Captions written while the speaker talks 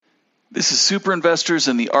This is Super Investors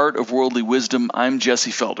and the Art of Worldly Wisdom. I'm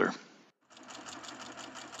Jesse Felder.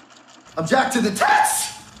 Object to the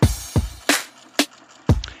test!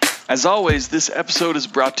 As always, this episode is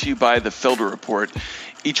brought to you by the Felder Report.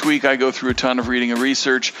 Each week I go through a ton of reading and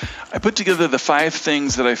research. I put together the 5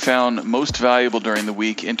 things that I found most valuable during the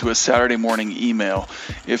week into a Saturday morning email.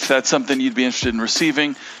 If that's something you'd be interested in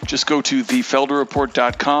receiving, just go to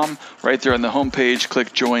thefelderreport.com. Right there on the homepage,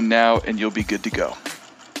 click Join Now, and you'll be good to go.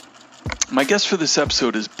 My guest for this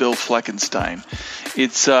episode is Bill Fleckenstein.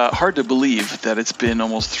 It's hard to believe that it's been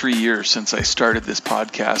almost 3 years since I started this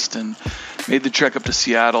podcast and made the trek up to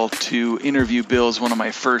Seattle to interview Bill as one of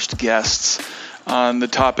my first guests on the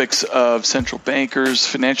topics of central bankers,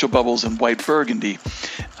 financial bubbles, and white burgundy.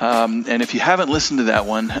 And if you haven't listened to that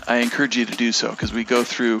one, I encourage you to do so because we go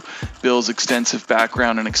through Bill's extensive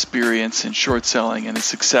background and experience in short selling and his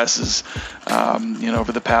successes,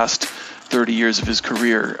 over the past 30 years of his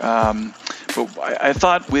career. But I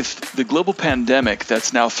thought with the global pandemic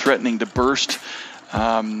that's now threatening to burst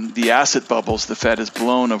the asset bubbles the Fed has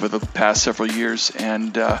blown over the past several years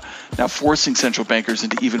and now forcing central bankers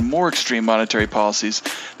into even more extreme monetary policies,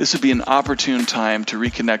 this would be an opportune time to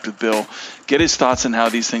reconnect with Bill, get his thoughts on how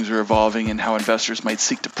these things are evolving and how investors might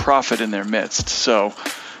seek to profit in their midst. So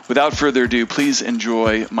without further ado, please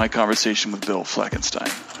enjoy my conversation with Bill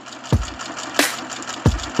Fleckenstein.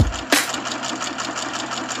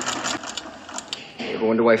 Ever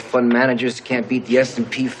wonder why fund managers can't beat the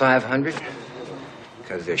S&P 500?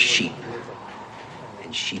 Because they're sheep,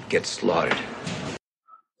 and sheep get slaughtered.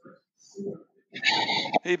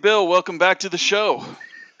 Hey, Bill, welcome back to the show.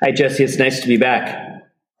 Hi, Jesse. It's nice to be back.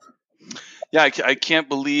 Yeah, I can't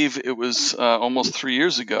believe it was almost 3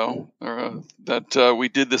 years ago that we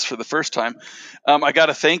did this for the first time. I got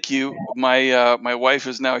to thank you. My wife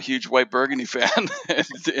is now a huge white burgundy fan,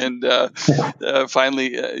 and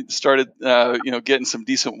finally started getting some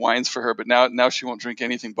decent wines for her. But now she won't drink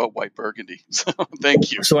anything but white burgundy. So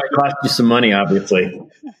thank you. So I cost you some money, obviously.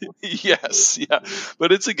 Yes, yeah,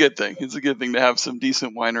 but it's a good thing. It's a good thing to have some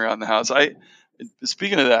decent wine around the house.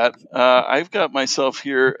 Speaking of that, I've got myself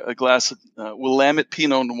here a glass of Willamette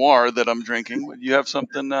Pinot Noir that I'm drinking. You have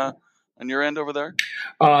something on your end over there?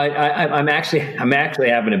 I'm actually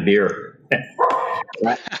having a beer.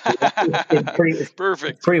 It's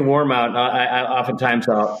Perfect. Pretty warm out. Oftentimes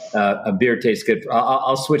a beer tastes good.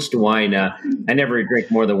 I'll switch to wine. I never drink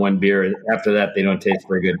more than one beer. After that, they don't taste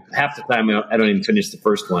very good. Half the time, I don't even finish the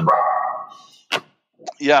first one.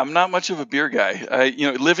 Yeah, I'm not much of a beer guy.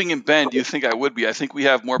 Living in Bend, you think I would be. I think we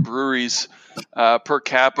have more breweries per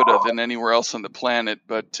capita than anywhere else on the planet.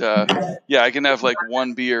 But I can have like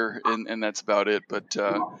one beer and that's about it. But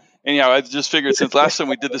anyhow, I just figured since last time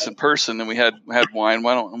we did this in person and we had wine,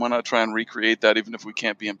 why not try and recreate that even if we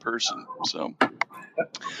can't be in person? So,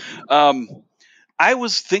 I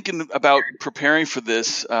was thinking about preparing for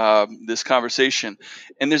this conversation,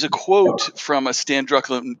 and there's a quote from a Stan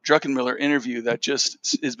Druckenmiller interview that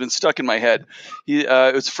just has been stuck in my head.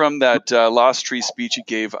 It's from that Lost Tree speech he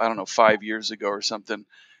gave, 5 years ago or something,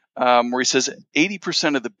 where he says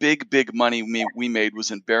 80% of the big money we made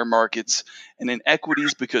was in bear markets and in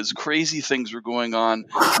equities because crazy things were going on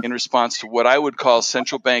in response to what I would call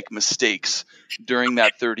central bank mistakes during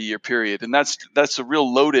that 30-year period. And that's a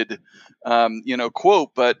real loaded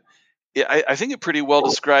quote, but I think it pretty well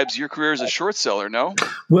describes your career as a short seller, no?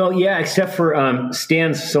 Well, yeah, except for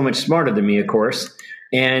Stan's so much smarter than me, of course.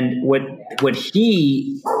 And which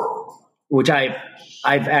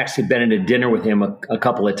I've actually been at a dinner with him a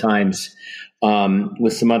couple of times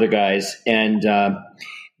with some other guys, and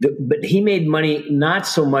but he made money not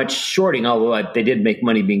so much shorting, although they did make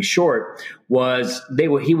money being short.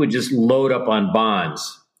 He would just load up on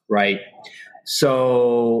bonds, right?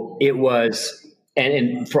 So it was,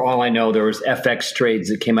 and for all I know, there was FX trades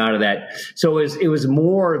that came out of that. So it was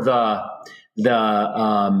more the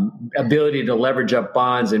ability to leverage up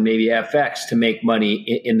bonds and maybe FX to make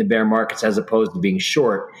money in the bear markets as opposed to being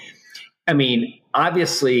short. I mean,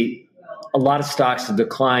 obviously, a lot of stocks have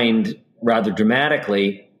declined rather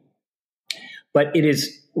dramatically, but it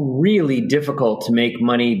is really difficult to make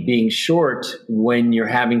money being short when you're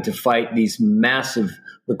having to fight these massive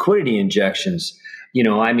liquidity injections.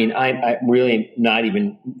 I really not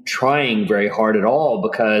even trying very hard at all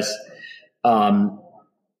because,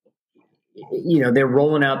 they're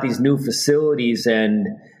rolling out these new facilities and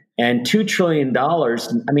 $2 trillion.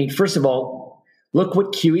 I mean, first of all, look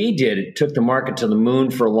what QE did. It took the market to the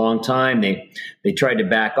moon for a long time. They tried to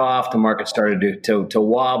back off. The market started to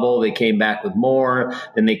wobble. They came back with more.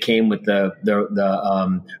 Then they came with the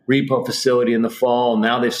repo facility in the fall.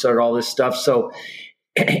 Now they've started all this stuff. So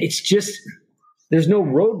it's just there's no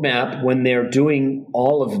roadmap when they're doing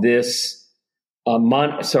all of this.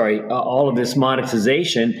 All of this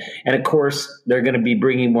monetization, and of course they're going to be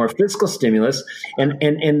bringing more fiscal stimulus,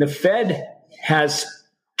 and the Fed has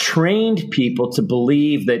trained people to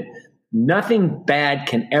believe that nothing bad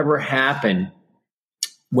can ever happen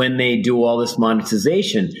when they do all this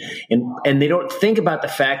monetization, and they don't think about the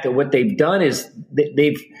fact that what they've done is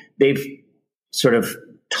they've sort of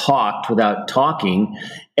talked without talking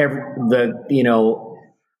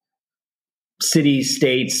cities,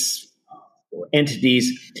 states,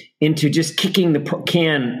 entities into just kicking the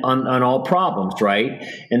can on all problems, right?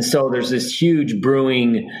 And so there's this huge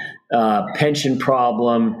brewing pension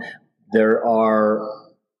problem. There are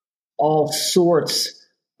all sorts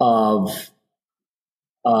of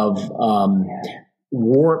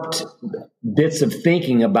warped bits of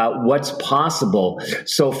thinking about what's possible.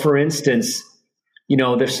 So, for instance,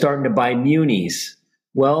 they're starting to buy munis.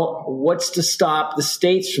 Well, what's to stop the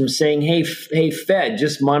states from saying, hey, Fed,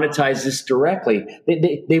 just monetize this directly?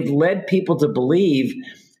 They've led people to believe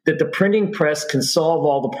that the printing press can solve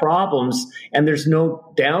all the problems and there's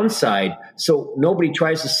no downside. So nobody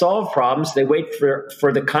tries to solve problems. They wait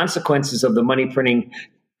for the consequences of the money printing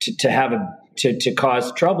to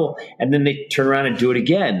cause trouble, and then they turn around and do it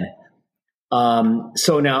again.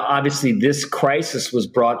 So now, obviously, this crisis was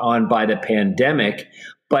brought on by the pandemic,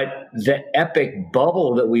 but the epic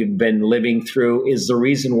bubble that we've been living through is the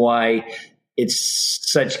reason why it's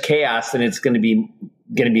such chaos, and it's going to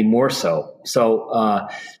be more so. So,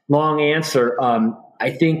 long answer.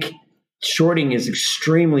 I think shorting is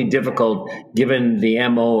extremely difficult given the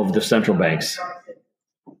MO of the central banks.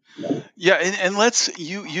 Yeah, and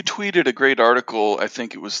you tweeted a great article, I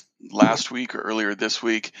think it was last week or earlier this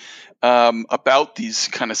week, about these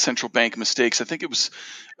kind of central bank mistakes. I think it was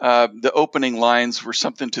the opening lines were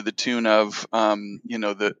something to the tune of,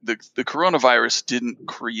 the coronavirus didn't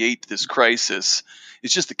create this crisis.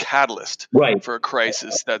 It's just a catalyst for a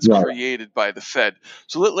crisis that's created by the Fed.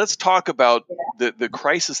 So let's talk about the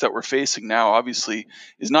crisis that we're facing now. Obviously,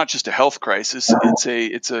 is not just a health crisis;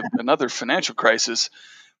 it's another financial crisis.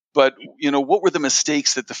 But, what were the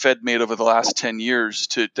mistakes that the Fed made over the last 10 years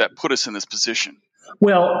that put us in this position?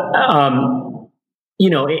 Well,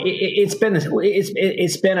 it's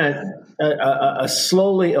been a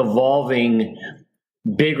slowly evolving,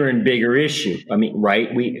 bigger and bigger issue. I mean, right?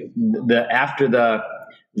 After the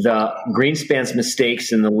Greenspan's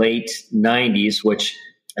mistakes in the late 90s, which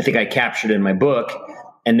I think I captured in my book,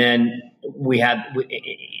 and then we had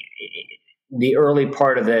the early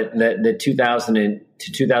part of the 2000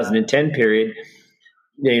 to 2010 period,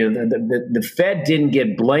 the Fed didn't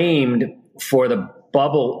get blamed for the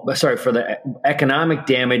economic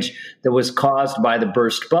damage that was caused by the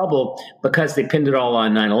burst bubble because they pinned it all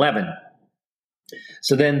on 9/11.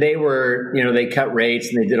 So then they cut rates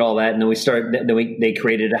and they did all that, and then they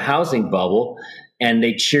created a housing bubble, and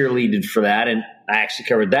they cheerleaded for that, and I actually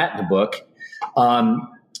covered that in the book.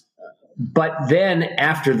 But then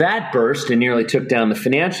after that burst and nearly took down the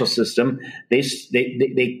financial system, they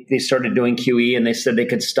started doing QE, and they said they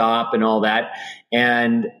could stop and all that.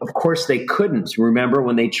 And of course they couldn't. Remember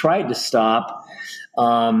when they tried to stop,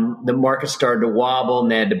 the market started to wobble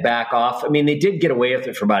and they had to back off. I mean, they did get away with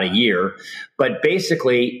it for about a year, but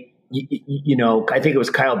basically, I think it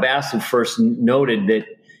was Kyle Bass who first noted that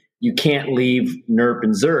you can't leave NERP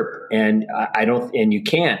and ZERP, and you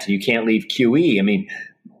can't leave QE. I mean,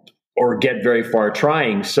 or get very far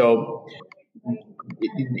trying. So,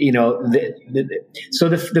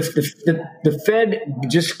 the Fed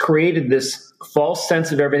just created this false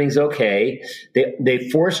sense of everything's okay. They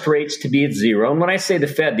forced rates to be at zero. And when I say the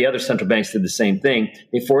Fed, the other central banks did the same thing.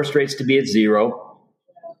 They forced rates to be at zero.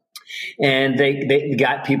 And they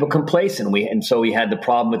got people complacent. And so we had the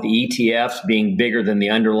problem with the ETFs being bigger than the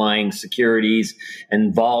underlying securities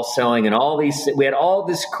and vol selling and all these. We had all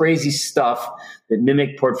this crazy stuff that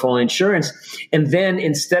mimicked portfolio insurance. And then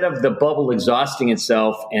instead of the bubble exhausting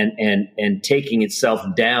itself and taking itself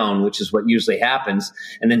down, which is what usually happens,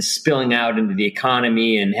 and then spilling out into the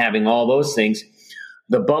economy and having all those things,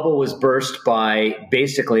 the bubble was burst by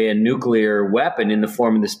basically a nuclear weapon in the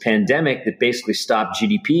form of this pandemic that basically stopped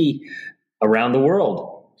GDP around the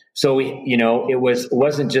world. So it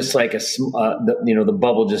wasn't just like the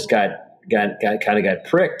bubble just got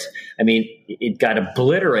pricked. I mean, it got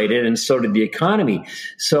obliterated, and so did the economy.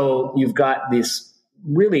 So you've got this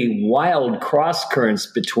really wild cross currents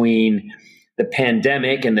between the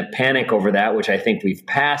pandemic and the panic over that, which I think we've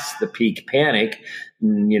passed the peak panic.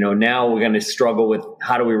 Now we're going to struggle with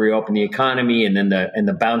how do we reopen the economy, and then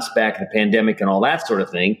the bounce back of the pandemic and all that sort of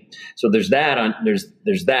thing. So there's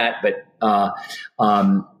that. But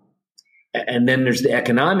and then there's the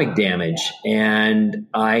economic damage. And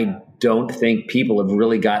I don't think people have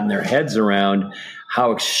really gotten their heads around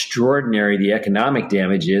how extraordinary the economic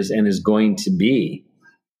damage is and is going to be.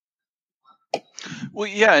 Well,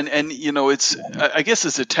 yeah, and it's, I guess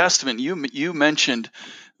it's a testament. You mentioned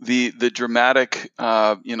the dramatic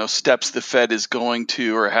steps the Fed is going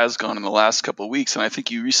to or has gone in the last couple of weeks, and I think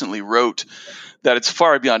you recently wrote that it's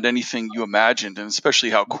far beyond anything you imagined, and especially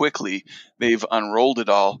how quickly they've unrolled it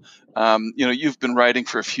all. You've been writing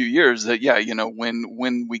for a few years that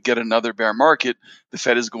when we get another bear market, the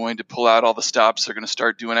Fed is going to pull out all the stops. They're going to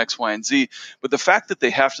start doing X, Y, and Z. But the fact that they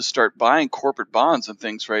have to start buying corporate bonds and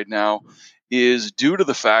things right now is due to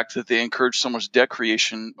the fact that they encouraged so much debt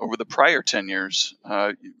creation over the prior 10 years,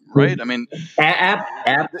 right? I mean,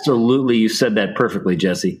 absolutely. You said that perfectly,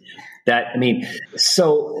 Jesse. It's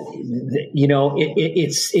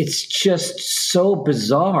just so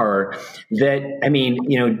bizarre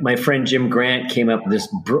that, my friend Jim Grant came up with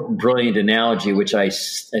this brilliant analogy, which I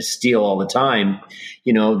steal all the time,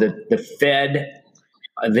 that the Fed,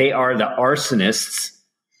 they are the arsonists,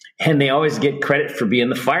 and they always get credit for being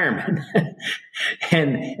the firemen.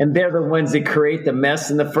 and they're the ones that create the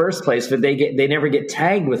mess in the first place, but they never get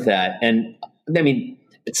tagged with that. And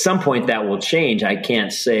at some point that will change. I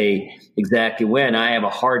can't say exactly when. I have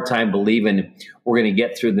a hard time believing we're going to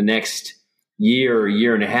get through the next year or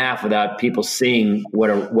year and a half without people seeing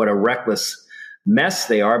what a reckless mess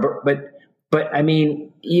they are.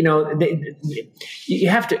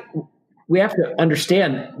 We have to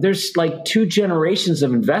understand there's like two generations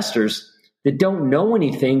of investors that don't know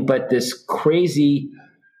anything but these crazy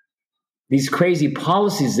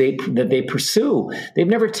policies that they pursue. They've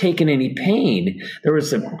never taken any pain. There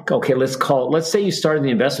was let's say you started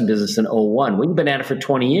the investment business in 2001. Well, you've been at it for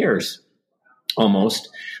 20 years almost.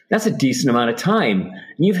 That's a decent amount of time.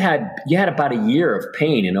 You had about a year of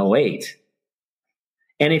pain in 2008.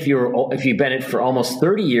 And if you've been in it for almost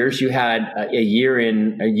 30 years, you had a year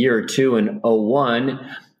or two in 2001,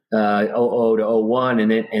 00 to 01,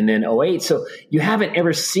 and then 08. So you haven't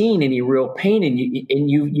ever seen any real pain, and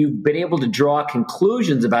you've been able to draw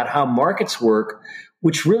conclusions about how markets work,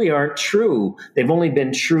 which really aren't true. They've only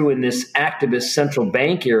been true in this activist central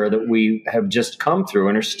bank era that we have just come through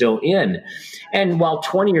and are still in. And while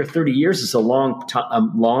 20 or 30 years is a long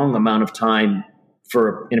amount of time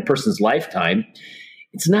in a person's lifetime,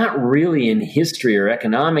 it's not really in history or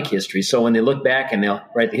economic history. So when they look back and they'll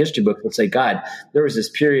write the history book, they'll say, God, there was this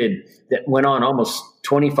period that went on almost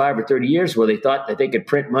 25 or 30 years where they thought that they could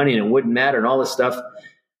print money and it wouldn't matter and all this stuff.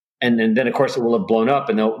 And then of course, it will have blown up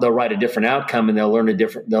and they'll write a different outcome and they'll relearn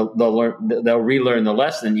the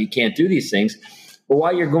lesson. You can't do these things. But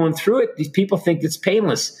while you're going through it, these people think it's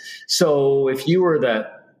painless. So if you were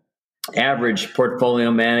the average portfolio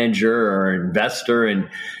manager or investor and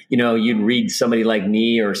you'd read somebody like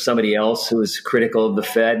me or somebody else who is critical of the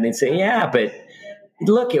Fed and they'd say, yeah, but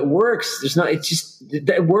look, it works.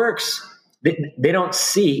 It works. They don't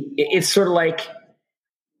see. It's sort of like,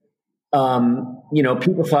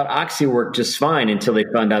 people thought Oxy worked just fine until they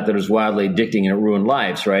found out that it was wildly addicting and it ruined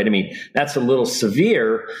lives, right? That's a little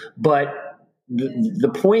severe, but the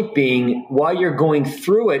point being, while you're going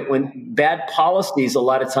through it, when bad policies, a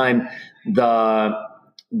lot of time, the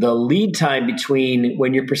lead time between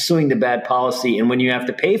when you're pursuing the bad policy and when you have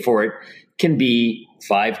to pay for it can be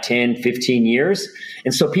 5, 10, 15 years.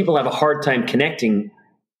 And so people have a hard time connecting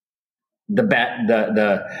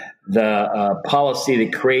the policy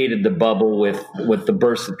that created the bubble with the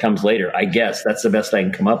burst that comes later. I guess that's the best I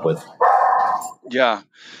can come up with. Yeah.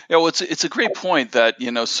 Well, it's a great point that,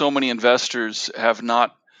 so many investors have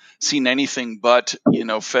not seen anything but,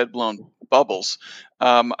 Fed blown bubbles.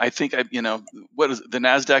 I think, what is it? The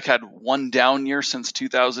NASDAQ had one down year since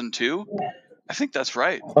 2002. I think that's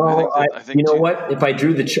right. What? If I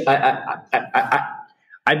drew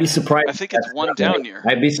I'd be surprised. I think it's one down year.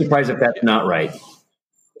 I'd be surprised if that's not right.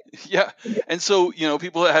 Yeah. And so,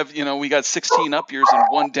 people have, we got 16 up years and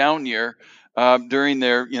one down year. During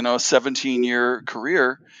their 17-year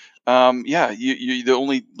career, the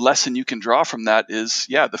only lesson you can draw from that is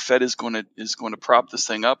the Fed is going to prop this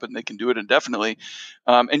thing up and they can do it indefinitely,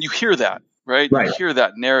 and you hear that, right? You hear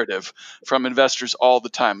that narrative from investors all the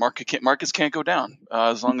time. Markets can't go down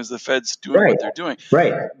as long as the Fed's doing what they're doing,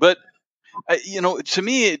 right? But to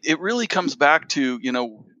me, it really comes back to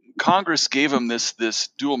Congress gave them this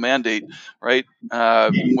dual mandate, right?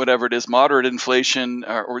 Whatever it is, moderate inflation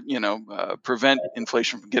or prevent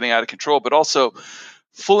inflation from getting out of control, but also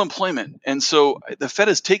full employment. And so the Fed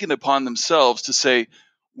has taken it upon themselves to say,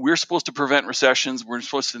 we're supposed to prevent recessions. We're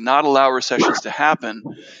supposed to not allow recessions to happen.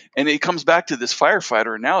 And it comes back to this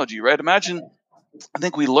firefighter analogy, right? Imagine I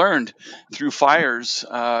think we learned through fires, in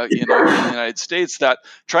the United States, that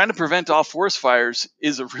trying to prevent all forest fires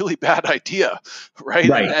is a really bad idea, right?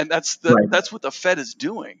 Right. And that's Right. that's what the Fed is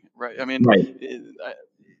doing, right? I mean, Right.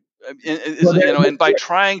 Well, and by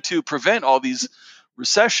trying to prevent all these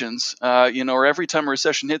recessions, or every time a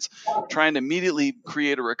recession hits, trying to immediately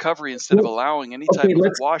create a recovery instead of allowing any type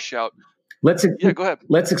of washout. Yeah, go ahead.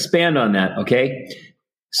 Let's expand on that. Okay.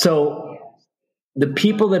 So the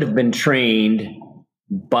people that have been trained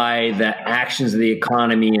by the actions of the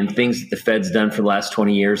economy and things that the Fed's done for the last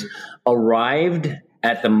 20 years arrived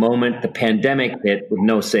at the moment the pandemic hit with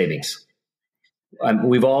no savings.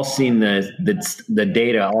 We've all seen the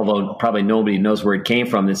data, although probably nobody knows where it came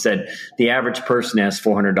from, that said the average person has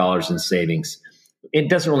 $400 in savings. It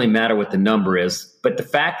doesn't really matter what the number is, but the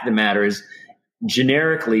fact of the matter is,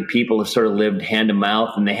 generically, people have sort of lived hand to mouth,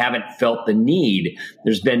 and they haven't felt the need.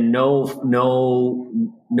 There's been no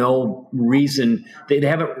reason. They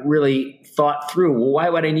haven't really thought through, well, why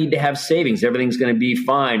would I need to have savings? Everything's going to be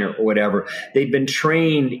fine, or whatever. They've been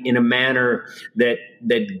trained in a manner that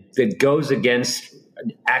goes against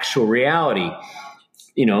actual reality.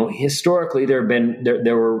 Historically,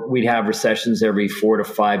 we'd have recessions every 4 to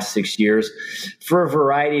 5, 6 years for a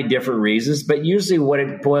variety of different reasons. But usually what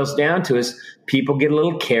it boils down to is people get a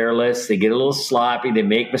little careless, they get a little sloppy, they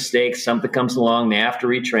make mistakes, something comes along, they have to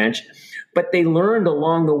retrench. But they learned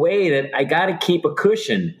along the way that I got to keep a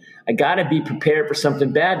cushion. I got to be prepared for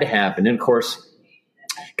something bad to happen. And of course,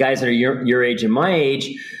 guys that are your age and my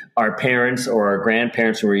age, our parents or our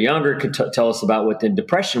grandparents who were younger could tell us about what the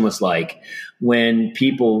Depression was like, when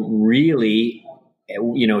people really,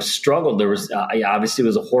 struggled. There was obviously it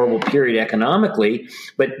was a horrible period economically,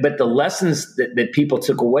 but the lessons that people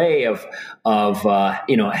took away of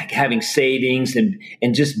having savings and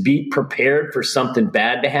just be prepared for something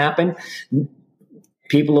bad to happen.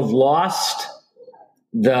 People have lost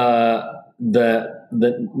the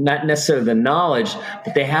not necessarily the knowledge,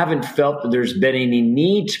 but they haven't felt that there's been any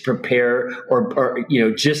need to prepare or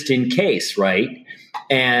just in case, right?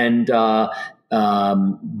 And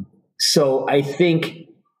so I think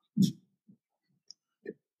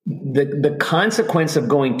the consequence of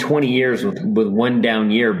going 20 years with one down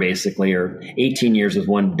year, basically, or 18 years with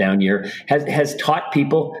one down year, has taught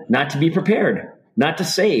people not to be prepared, not to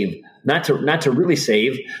save, not to really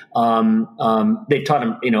save. They've taught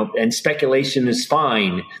them, and speculation is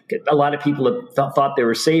fine. A lot of people have thought they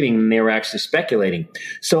were saving and they were actually speculating.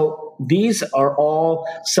 So these are all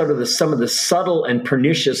sort of some of the subtle and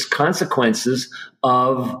pernicious consequences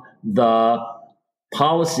of the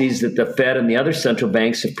policies that the Fed and the other central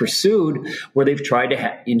banks have pursued, where they've tried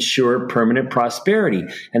to ensure permanent prosperity.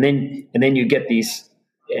 And then you get these,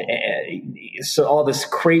 so all this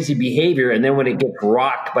crazy behavior. And then when it gets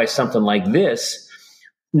rocked by something like this,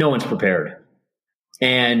 no one's prepared.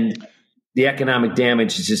 And the economic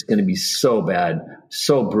damage is just going to be so bad,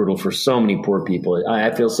 so brutal for so many poor people.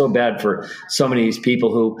 I feel so bad for so many of these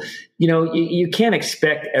people who, you can't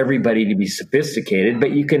expect everybody to be sophisticated,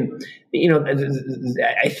 but you can,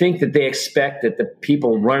 I think that they expect that the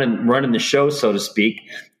people running the show, so to speak,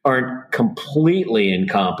 aren't completely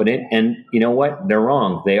incompetent. And you know what? They're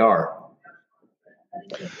wrong. They are.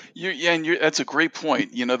 That's a great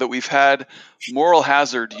point. That we've had moral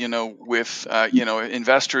hazard, with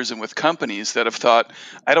investors and with companies that have thought,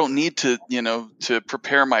 I don't need to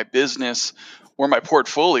prepare my business or my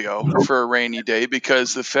portfolio for a rainy day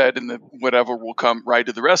because the Fed and the whatever will come right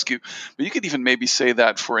to the rescue. But you could even maybe say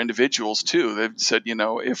that for individuals too. They've said,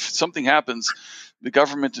 if something happens, the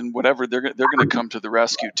government and whatever, they're going to come to the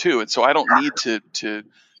rescue too. And so I don't need to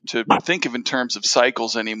think of in terms of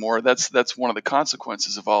cycles anymore. That's one of the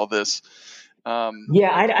consequences of all this. I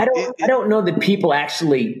don't know that people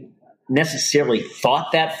actually necessarily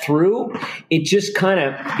thought that through. It just kind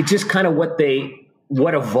of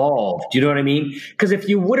what evolved. Do you know what I mean? Because if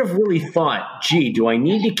you would have really thought, gee, do I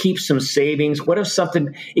need to keep some savings?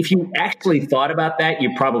 If you actually thought about that,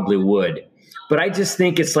 you probably would. But I just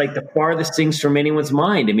think it's like the farthest things from anyone's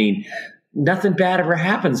mind. I mean, nothing bad ever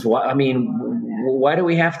happens. Why do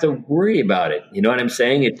we have to worry about it? You know what I'm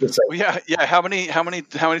saying? It's just like, yeah. How many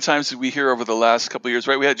times did we hear over the last couple of years?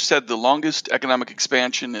 Right, we had just had the longest economic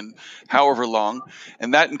expansion in however long,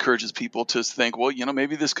 and that encourages people to think, well,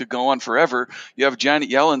 maybe this could go on forever. You have Janet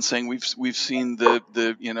Yellen saying we've seen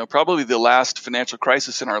the probably the last financial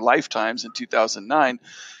crisis in our lifetimes in 2009.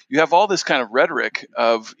 You have all this kind of rhetoric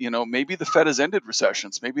of maybe the Fed has ended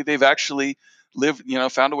recessions. Maybe they've actually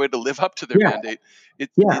found a way to live up to their mandate.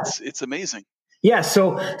 It's amazing. Yeah.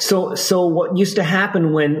 So what used to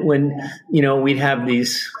happen when we'd have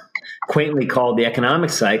these quaintly called the economic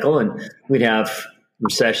cycle, and we'd have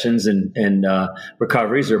recessions and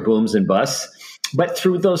recoveries or booms and busts. But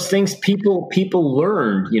through those things, people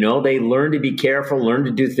learned, they learned to be careful, learn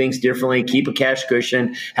to do things differently, keep a cash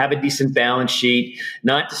cushion, have a decent balance sheet,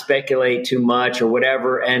 not to speculate too much or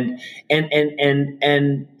whatever. And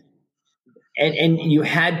you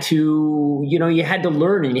had to, you had to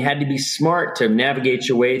learn and you had to be smart to navigate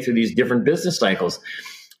your way through these different business cycles.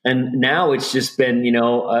 And now it's just been,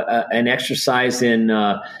 an exercise in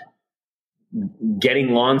getting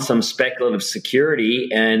long some speculative security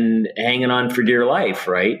and hanging on for dear life,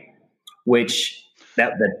 right? Which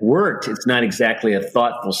that worked. It's not exactly a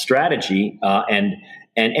thoughtful strategy, and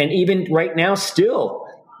even right now, still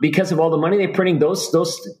because of all the money they're printing, those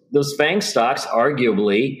FANG stocks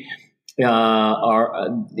arguably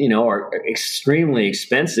are extremely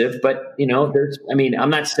expensive. But I'm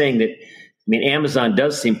not saying that. Amazon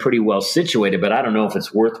does seem pretty well situated, but I don't know if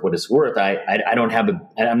it's worth what it's worth.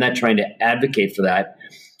 I'm not trying to advocate for that,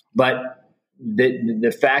 but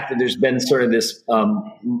the fact that there's been sort of this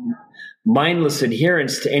mindless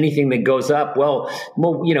adherence to anything that goes up,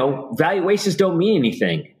 valuations don't mean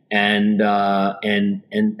anything, and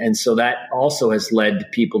so that also has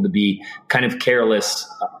led people to be kind of careless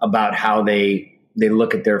about how they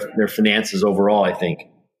look at their finances overall, I think.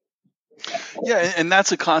 Yeah, and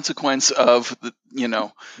that's a consequence of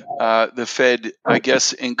the Fed, I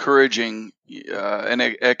guess, encouraging an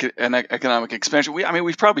economic expansion.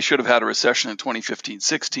 We probably should have had a recession in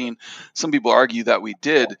 2015-16. Some people argue that we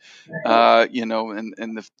did, and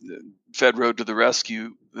the Fed rode to the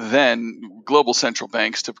rescue then, global central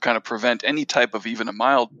banks, to kind of prevent any type of even a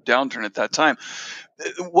mild downturn at that time.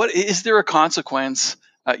 What is there a consequence?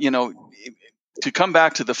 To come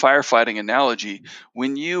back to the firefighting analogy,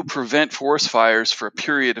 when you prevent forest fires for a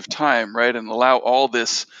period of time, right, and allow all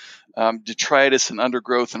this detritus and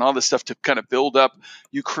undergrowth and all this stuff to kind of build up,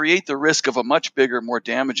 you create the risk of a much bigger, more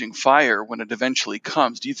damaging fire when it eventually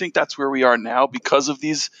comes. Do you think that's where we are now because of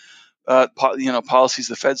these, policies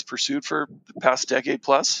the Fed's pursued for the past decade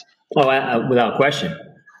plus? Oh, without question.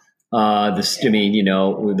 There's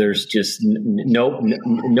just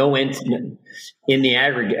no end in the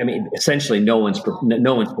aggregate. Essentially, no one's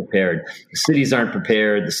prepared. The cities aren't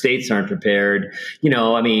prepared. The states aren't prepared.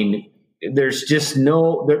 There's just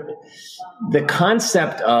the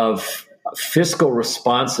concept of fiscal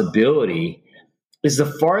responsibility is the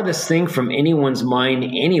farthest thing from anyone's mind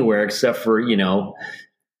anywhere, except for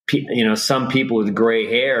some people with gray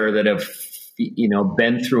hair that have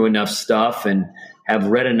been through enough stuff and have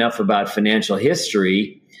read enough about financial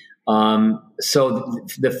history. So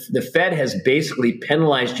the Fed has basically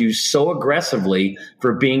penalized you so aggressively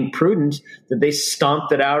for being prudent that they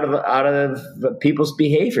stomped it out of people's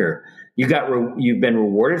behavior. You've been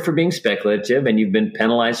rewarded for being speculative, and you've been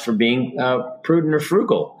penalized for being prudent or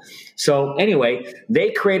frugal. So anyway,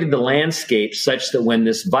 they created the landscape such that when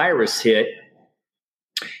this virus hit,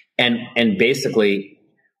 and basically,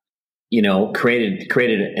 created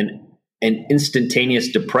an instantaneous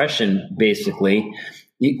depression, basically,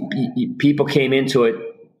 people came into it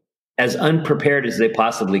as unprepared as they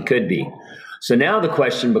possibly could be. So now the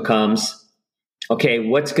question becomes, okay,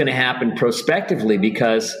 what's going to happen prospectively?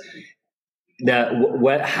 Because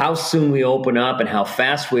how soon we open up and how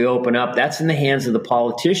fast we open up, that's in the hands of the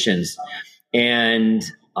politicians. And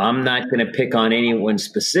I'm not going to pick on anyone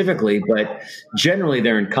specifically, but generally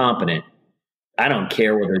they're incompetent. I don't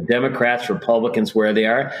care whether Democrats, Republicans, where they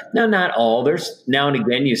are. Now, not all. There's now and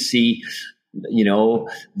again you see,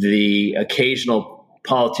 the occasional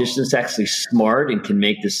politician that's actually smart and can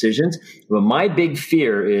make decisions. But my big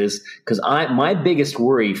fear is, because my biggest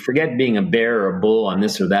worry, forget being a bear or a bull on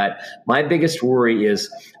this or that, my biggest worry is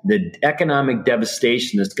the economic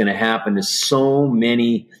devastation that's going to happen to so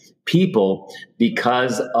many people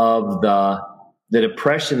because of the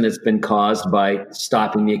depression that's been caused by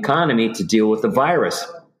stopping the economy to deal with the virus.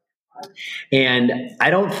 And I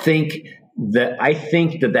think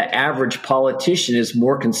that the average politician is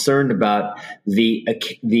more concerned about the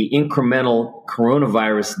incremental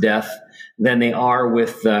coronavirus death than they are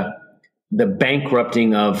with the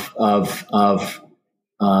bankrupting of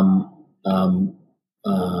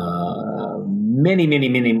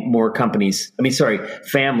many more companies.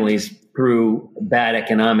 Families through bad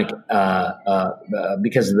economic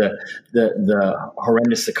because of the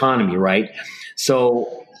horrendous economy, right?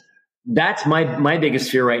 So that's my biggest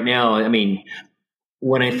fear right now.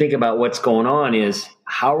 When I think about what's going on, is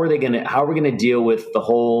how are we going to deal with the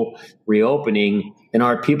whole reopening, and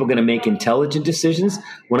are people going to make intelligent decisions?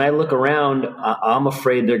 When I look around, I'm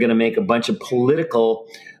afraid they're going to make a bunch of political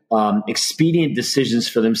expedient decisions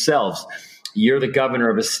for themselves. You're the governor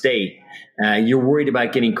of a state, You're worried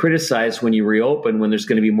about getting criticized when you reopen, when there's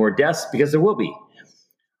going to be more deaths, because there will be.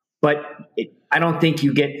 But I don't think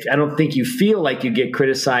you feel like you get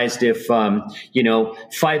criticized if 5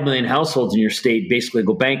 million households in your state basically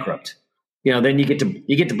go bankrupt. Then you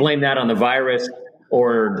get to blame that on the virus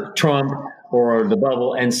or Trump or the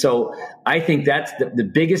bubble. And so I think that's the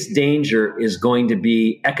biggest danger is going to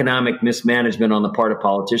be economic mismanagement on the part of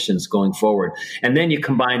politicians going forward. And then you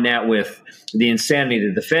combine that with the insanity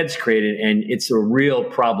that the Fed's created, and it's a real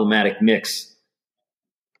problematic mix.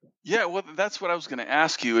 Yeah, well, that's what I was going to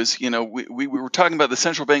ask you is, we were talking about the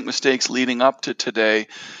central bank mistakes leading up to today.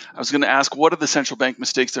 I was going to ask, what are the central bank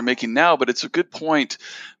mistakes they're making now? But it's a good point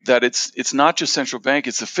that it's not just central bank,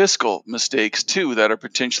 it's the fiscal mistakes too that are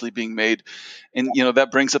potentially being made. And,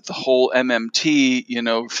 that brings up the whole MMT,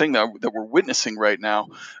 thing that we're witnessing right now.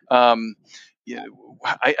 I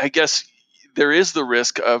guess there is the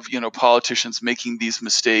risk of, politicians making these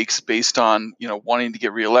mistakes based on, wanting to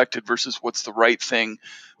get reelected versus what's the right thing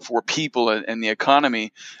for people and the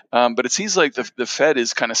economy. But it seems like the Fed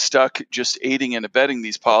is kind of stuck just aiding and abetting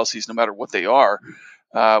these policies, no matter what they are,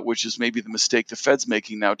 which is maybe the mistake the Fed's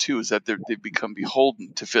making now too, is that they've become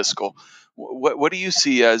beholden to fiscal. What do you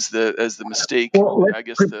see as the mistake? Well, I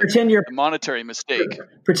guess the monetary mistake.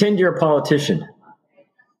 Pretend you're a politician.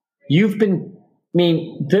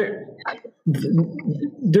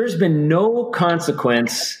 There's been no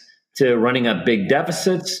consequence to running up big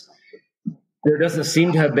deficits. There doesn't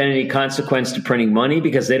seem to have been any consequence to printing money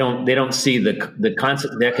because they don't see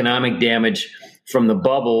the economic damage from the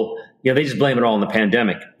bubble. They just blame it all on the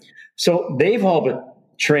pandemic. So they've all been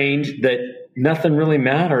trained that nothing really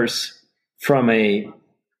matters from a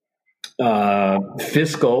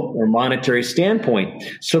fiscal or monetary standpoint.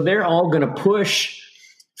 So they're all going to push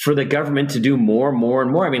for the government to do more and more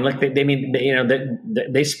and more.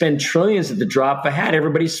 They spend trillions at the drop of a hat.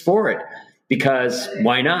 Everybody's for it because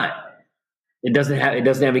why not? It doesn't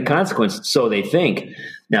have any consequence, so they think.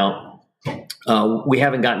 Now, we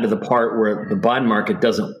haven't gotten to the part where the bond market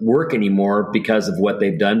doesn't work anymore because of what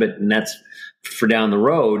they've done, and that's for down the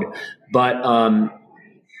road. But again,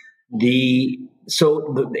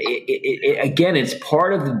 it's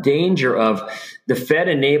part of the danger of the Fed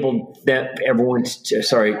enabled that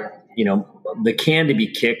the can to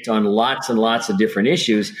be kicked on lots and lots of different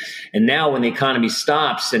issues. And now when the economy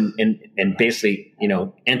stops and basically,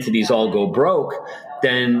 entities all go broke,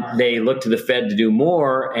 then they look to the Fed to do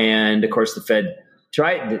more. And of course the Fed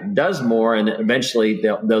does more, and eventually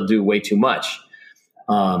they'll do way too much.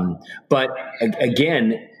 But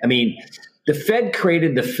again, the Fed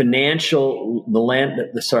created the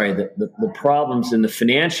problems in the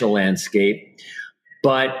financial landscape,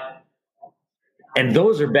 and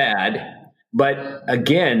those are bad. But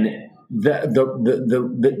again, the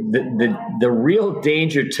real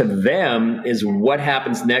danger to them is what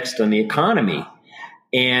happens next on the economy,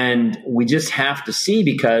 and we just have to see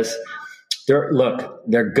because they're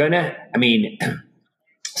gonna.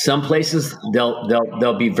 Some places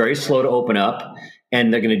they'll be very slow to open up,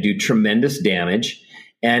 and they're going to do tremendous damage.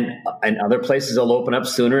 And other places they'll open up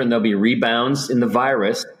sooner, and there'll be rebounds in the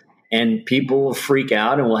virus, and people will freak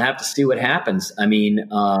out, and we'll have to see what happens. This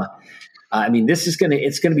is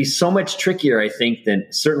it's going to be so much trickier, I think, than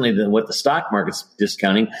what the stock market's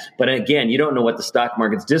discounting. But again, you don't know what the stock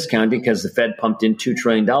market's discounting because the Fed pumped in $2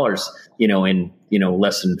 trillion, in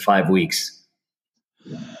less than 5 weeks.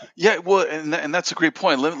 Yeah, well, and that's a great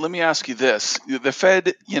point. Let me ask you this: the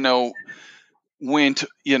Fed, went,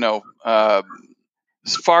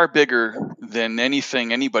 far bigger than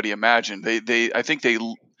anything anybody imagined. I think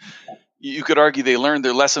you could argue they learned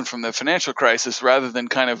their lesson from the financial crisis rather than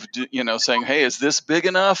kind of, saying, hey, is this big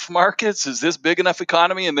enough markets? Is this big enough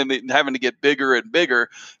economy? And then having to get bigger and bigger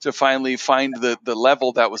to finally find the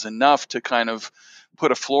level that was enough to kind of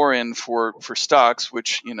put a floor in for stocks,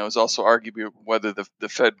 which, is also arguable whether the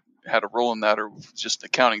Fed had a role in that or just an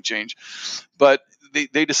accounting change. But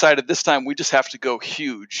they decided this time we just have to go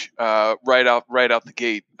huge right out the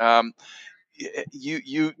gate.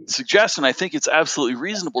 You suggest, and I think it's absolutely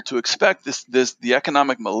reasonable to expect the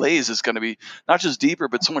economic malaise is going to be not just deeper,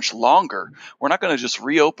 but so much longer. We're not going to just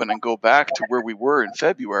reopen and go back to where we were in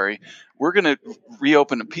February. We're going to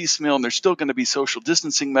reopen a piecemeal, and there's still going to be social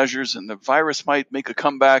distancing measures, and the virus might make a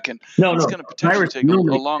comeback, and it's going to potentially take a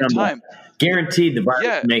long time. Guaranteed the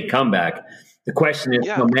virus may come back. The question is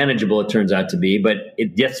how manageable it turns out to be, but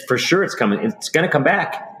for sure it's coming. It's going to come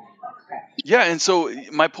back. Yeah, and so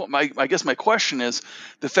I guess my question is,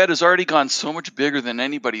 the Fed has already gone so much bigger than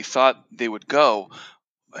anybody thought they would go.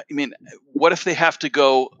 What if they have to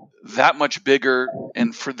go that much bigger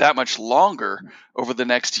and for that much longer over the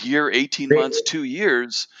next year, 18 months, 2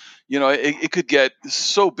 years? it could get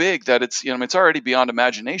so big that it's, it's already beyond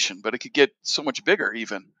imagination, but it could get so much bigger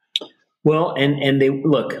even. Well, and they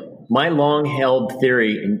look, my long held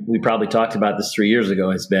theory, and we probably talked about this 3 years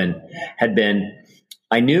ago, had been,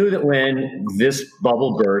 I knew that when this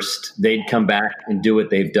bubble burst, they'd come back and do what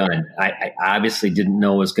they've done. I obviously didn't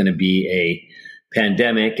know it was going to be a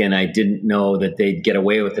pandemic, and I didn't know that they'd get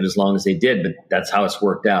away with it as long as they did, but that's how it's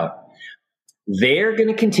worked out. They're going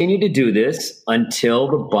to continue to do this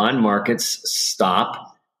until the bond markets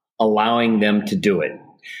stop allowing them to do it.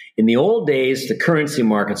 In the old days, the currency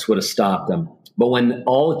markets would have stopped them. But when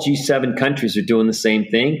all G7 countries are doing the same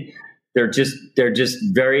thing, they're just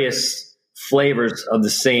various flavors of the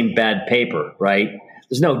same bad paper, right?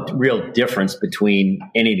 There's no real difference between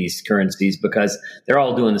any of these currencies because they're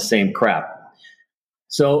all doing the same crap.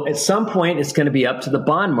 So at some point, it's going to be up to the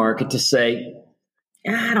bond market to say,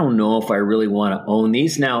 I don't know if I really want to own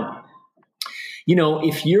these. Now,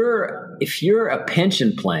 if you're a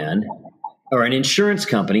pension plan or an insurance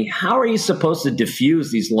company, how are you supposed to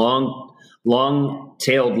diffuse these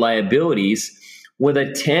long-tailed liabilities with a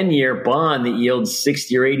 10-year bond that yields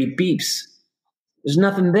 60 or 80 beeps? There's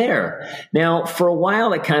nothing there. Now, for a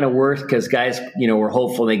while, it kind of worked because guys, were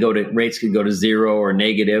hopeful rates could go to zero or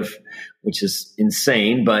negative, which is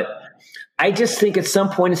insane. But I just think at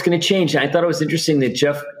some point it's going to change. And I thought it was interesting that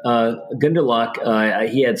Jeff Gundlach,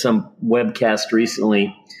 he had some webcast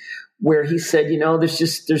recently where he said,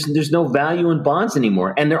 there's no value in bonds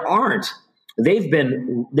anymore, and there aren't. They've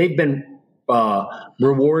been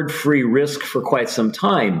reward-free risk for quite some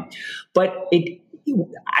time, but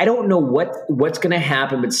I don't know what's going to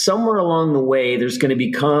happen, but somewhere along the way, there's going to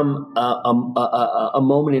become a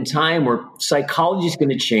moment in time where psychology is going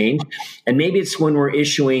to change, and maybe it's when we're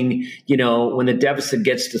issuing, when the deficit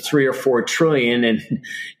gets to 3 or 4 trillion, and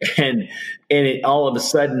it all of a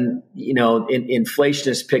sudden, inflation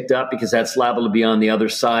has picked up because that's liable to be on the other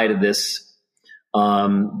side of this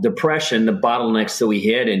depression, the bottlenecks that we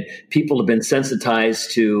hit, and people have been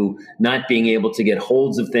sensitized to not being able to get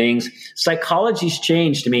holds of things. Psychology's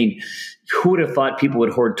changed. I mean, who would have thought people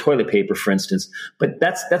would hoard toilet paper, for instance? But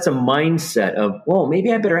that's a mindset of, well,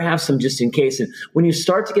 maybe I better have some just in case. And when you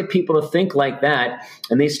start to get people to think like that,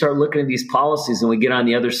 and they start looking at these policies, and we get on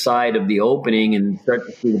the other side of the opening and start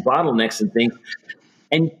to see the bottlenecks and things,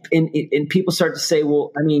 and people start to say,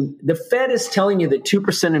 well, I mean, the Fed is telling you that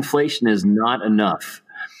 2% inflation is not enough.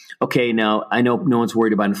 Okay, now I know no one's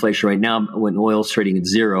worried about inflation right now when oil's trading at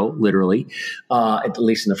zero, literally, at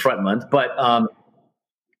least in the front month. But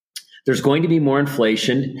there's going to be more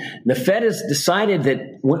inflation. The Fed has decided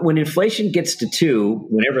that when inflation gets to 2,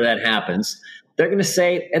 whenever that happens, they're going to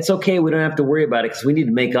say, it's okay, we don't have to worry about it because we need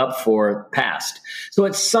to make up for past. So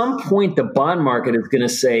at some point, the bond market is going to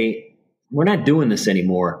say, we're not doing this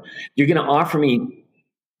anymore. You're going to offer me,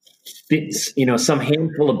 some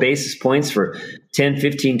handful of basis points for 10,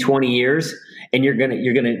 15, 20 years, and you're going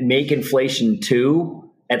to make inflation 2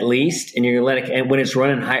 at least, and you're going to let it. And when it's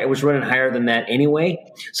running high, it was running higher than that anyway.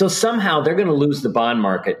 So somehow they're going to lose the bond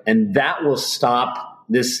market, and that will stop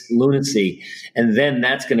this lunacy, and then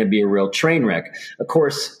that's going to be a real train wreck. Of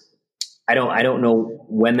course, I don't know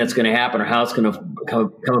when that's going to happen or how it's going to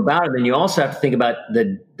come about. And then you also have to think about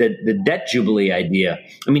the debt jubilee idea.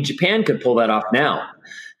 I mean, Japan could pull that off now.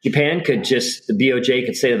 Japan could the BOJ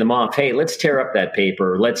could say to the MOF, hey, let's tear up that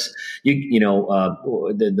paper.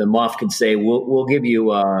 The MOF could say, we'll give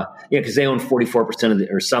you, because they own 44% of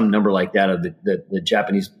or some number like that of the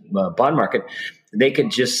Japanese bond market. They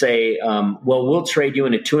could just say, we'll trade you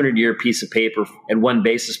in a 200-year piece of paper at 1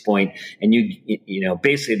 basis point, and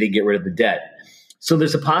basically they get rid of the debt. So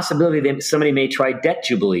there's a possibility that somebody may try debt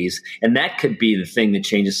jubilees, and that could be the thing that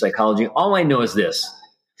changes psychology. All I know is this: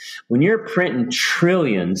 when you're printing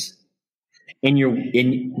trillions, and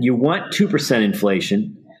you want 2%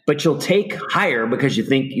 inflation, but you'll take higher because you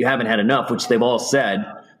think you haven't had enough, which they've all said.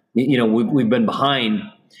 We've been behind.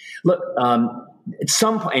 Look. At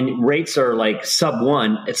some point, and rates are like sub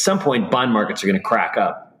 1. At some point, bond markets are going to crack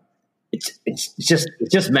up. It's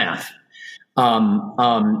just math.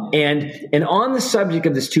 And on the subject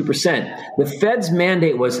of this 2%, the Fed's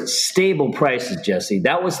mandate was stable prices. Jesse,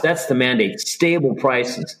 that's the mandate: stable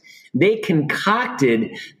prices. They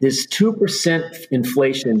concocted this 2%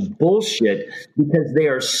 inflation bullshit because they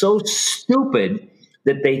are so stupid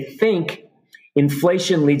that they think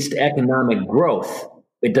inflation leads to economic growth.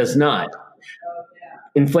 It does not.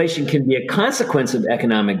 Inflation can be a consequence of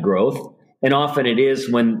economic growth, and often it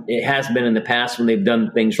is when it has been in the past when they've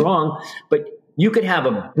done things wrong. But you could have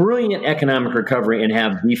a brilliant economic recovery and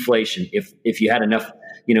have deflation if you had enough,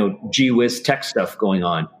 gee whiz tech stuff going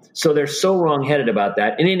on. So they're so wrong-headed about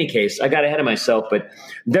that. In any case, I got ahead of myself, but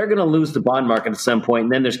they're going to lose the bond market at some point,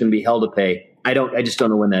 and then there's going to be hell to pay. I just don't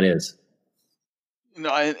know when that is. No,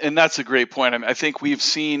 and that's a great point. I think we've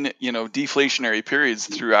seen, deflationary periods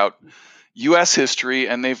throughout U.S. history,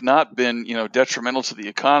 and they've not been, detrimental to the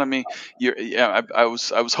economy. I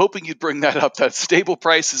was hoping you'd bring that up. That stable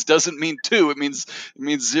prices doesn't mean 2; it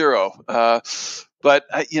means 0. But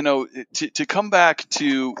to come back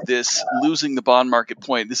to this losing the bond market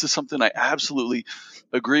point, this is something I absolutely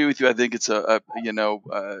agree with you. I think it's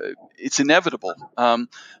it's inevitable.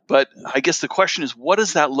 But I guess the question is, what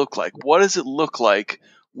does that look like? What does it look like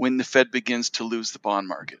when the Fed begins to lose the bond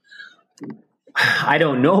market? I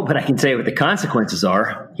don't know, but I can tell you what the consequences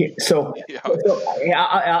are.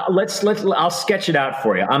 I'll sketch it out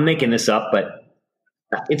for you. I'm making this up, but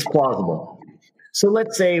it's plausible. So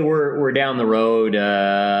let's say we're down the road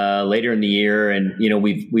later in the year, and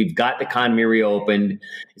we've got the economy reopened.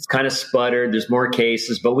 It's kind of sputtered. There's more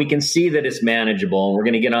cases, but we can see that it's manageable. And we're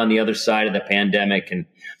going to get on the other side of the pandemic, and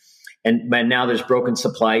now there's broken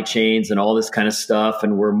supply chains and all this kind of stuff,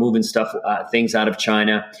 and we're moving things out of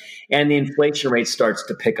China, and the inflation rate starts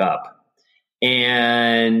to pick up.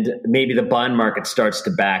 And maybe the bond market starts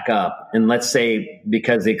to back up. And let's say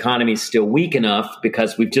because the economy is still weak enough,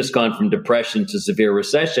 because we've just gone from depression to severe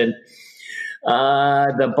recession,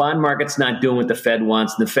 the bond market's not doing what the Fed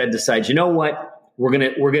wants. And the Fed decides, you know what, we're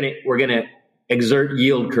gonna exert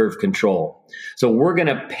yield curve control. So we're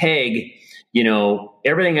gonna peg,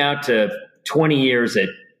 everything out to 20 years at,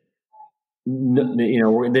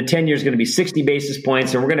 the 10 years is going to be 60 basis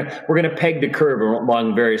points, and we're going to peg the curve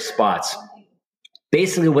along various spots.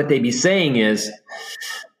 Basically, what they'd be saying is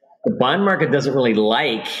the bond market doesn't really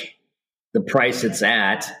like the price it's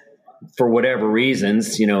at for whatever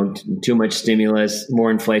reasons, too much stimulus, more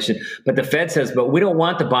inflation. But the Fed says, but we don't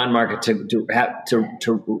want the bond market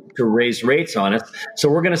to raise rates on us, so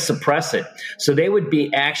we're going to suppress it. So they would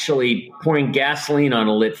be actually pouring gasoline on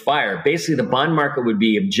a lit fire. Basically, the bond market would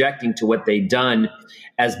be objecting to what they've done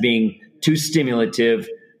as being too stimulative,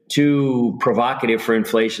 too provocative for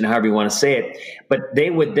inflation, however you want to say it. But they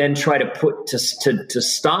would then try to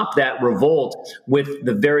stop that revolt with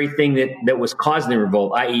the very thing that was causing the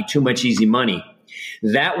revolt, i.e. too much easy money.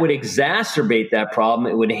 That would exacerbate that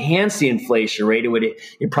problem. It would enhance the inflation rate.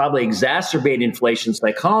 It probably exacerbate inflation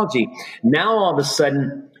psychology. Now all of a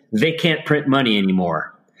sudden they can't print money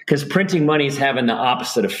anymore because printing money is having the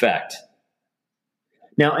opposite effect.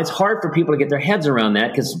 Now, it's hard for people to get their heads around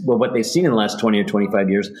that because what they've seen in the last 20 or 25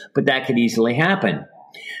 years, but that could easily happen.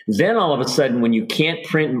 Then all of a sudden, when you can't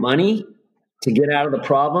print money to get out of the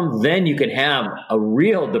problem, then you could have a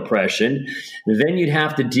real depression. Then you'd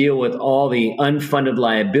have to deal with all the unfunded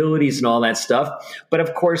liabilities and all that stuff. But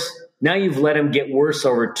of course, now you've let them get worse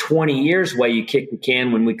over 20 years while you kick the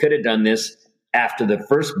can when we could have done this after the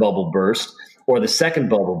first bubble burst or the second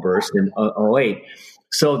bubble burst in 2008.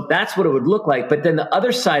 So that's what it would look like. But then the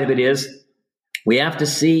other side of it is we have to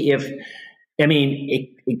see it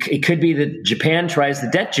could be that Japan tries the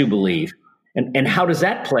debt jubilee. And how does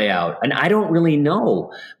that play out? And I don't really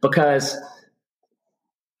know because,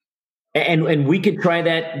 and we could try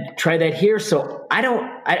that here. So I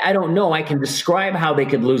don't know. I can describe how they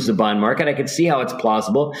could lose the bond market. I could see how it's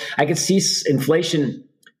plausible. I could see inflation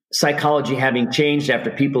psychology having changed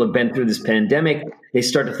after people have been through this pandemic. They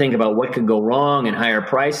start to think about what could go wrong and higher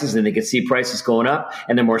prices, and they could see prices going up,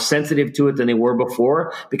 and they're more sensitive to it than they were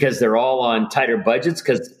before because they're all on tighter budgets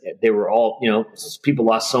because they were all, people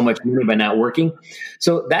lost so much money by not working.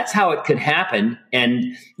 So that's how it could happen.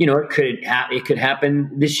 And, it could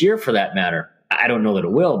happen this year for that matter. I don't know that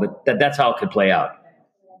it will, but that's how it could play out.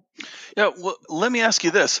 Yeah. Well, let me ask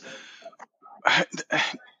you this.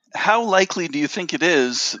 How likely do you think it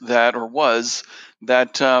is that, or was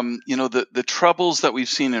that, the troubles that we've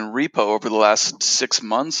seen in repo over the last 6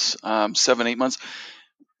 months, 7-8 months,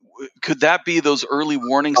 could that be those early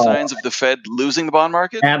warning signs of the Fed losing the bond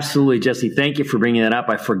market? Absolutely, Jesse. Thank you for bringing that up.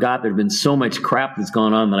 I forgot there'd been so much crap that's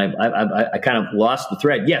gone on that I kind of lost the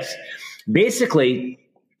thread. Yes, basically.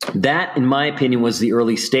 That, in my opinion, was the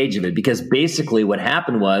early stage of it, because basically what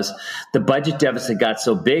happened was the budget deficit got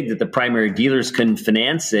so big that the primary dealers couldn't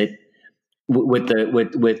finance it with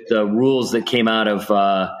the rules that came out of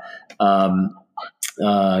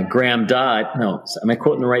Graham Dodd. No, am I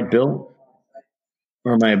quoting the right bill,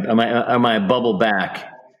 or am I a bubble back?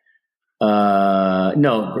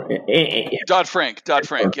 No, Dodd-Frank.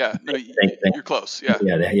 Yeah, no, you're close.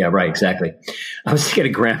 Yeah, right, exactly. I was thinking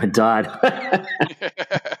of Graham and Dodd.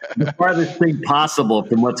 The farthest thing possible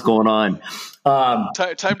from what's going on.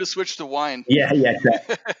 Time to switch to wine. Yeah.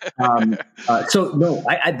 So no,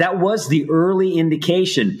 that was the early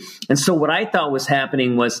indication. And so what I thought was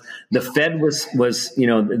happening was the Fed was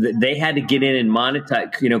they had to get in and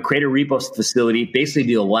monetize, create a repo facility,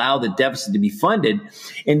 basically to allow the deficit to be funded.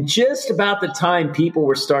 And just about the time people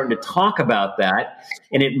were starting to talk about that,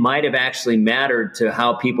 and it might have actually mattered to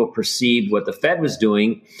how people perceived what the Fed was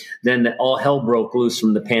doing, then all hell broke loose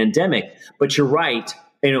from the pandemic. But you're right,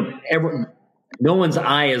 no one's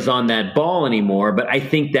eye is on that ball anymore, but I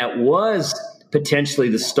think that was potentially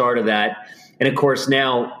the start of that. And of course,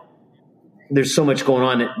 now there's so much going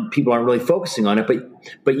on that people aren't really focusing on it.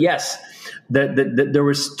 But yes, there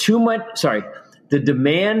was too much. Sorry, the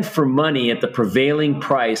demand for money at the prevailing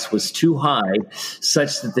price was too high,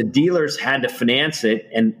 such that the dealers had to finance it,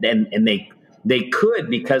 and they could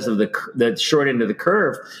because of the short end of the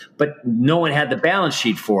curve, but no one had the balance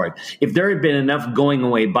sheet for it. If there had been enough going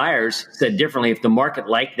away buyers, said differently, if the market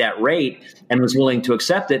liked that rate and was willing to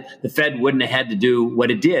accept it, the Fed wouldn't have had to do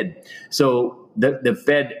what it did. So the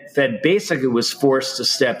Fed basically was forced to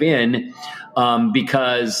step in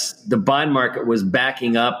because the bond market was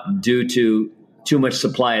backing up due to too much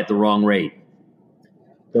supply at the wrong rate.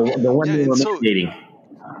 The one they were mitigating.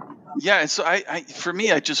 Yeah, and so for me,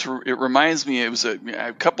 it reminds me. It was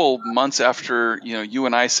a couple months after you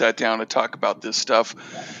and I sat down to talk about this stuff.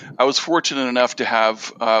 I was fortunate enough to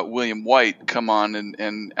have William White come on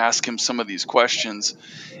and ask him some of these questions.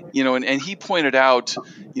 And he pointed out,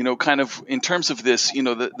 kind of in terms of this,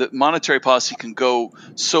 the monetary policy can go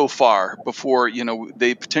so far before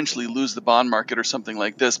they potentially lose the bond market or something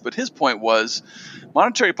like this. But his point was,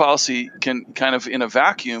 monetary policy can kind of in a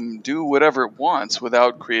vacuum do whatever it wants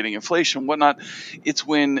without creating inflation and whatnot. It's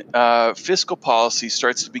when fiscal policy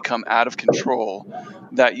starts to become out of control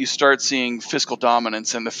that you start seeing fiscal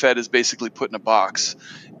dominance, and the Fed is basically put in a box.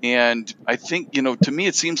 And I think, to me,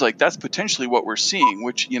 it seems like that's potentially what we're seeing,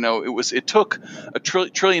 which, it took a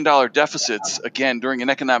 $1 trillion deficits, again, during an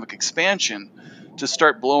economic expansion to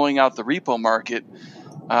start blowing out the repo market.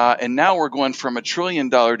 And now we're going from a $1 trillion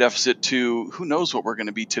deficit to who knows what we're going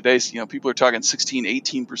to be today. People are talking 16,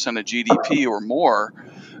 18% of GDP or more,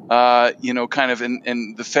 kind of,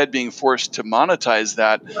 and the Fed being forced to monetize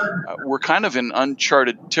that. We're kind of in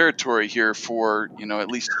uncharted territory here for, at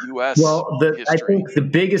least U.S. history. I think the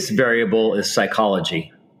biggest variable is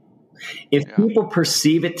psychology. If people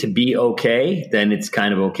perceive it to be okay, then it's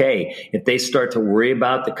kind of okay. If they start to worry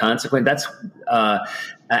about the consequence, that's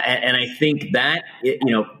and I think that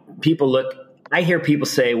people look. I hear people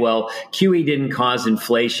say, "Well, QE didn't cause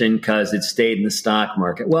inflation because it stayed in the stock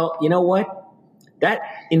market." Well, you know what? That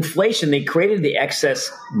inflation, they created the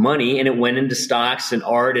excess money and it went into stocks and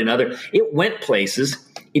art and it went places.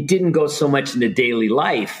 It didn't go so much into daily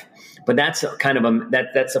life, but that's kind of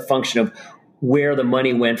that's a function of where the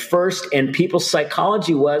money went first, and people's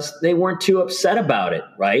psychology was they weren't too upset about it,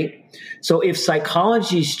 right? So if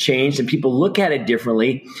psychology's changed and people look at it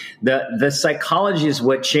differently, the psychology is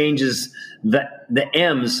what changes the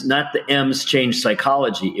M's, not the M's change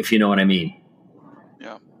psychology, if you know what I mean.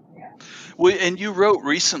 Yeah. Well, and you wrote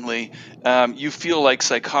recently, you feel like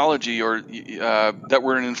psychology or that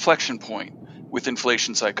we're at an inflection point with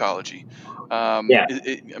inflation psychology. Expand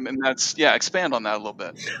on that a little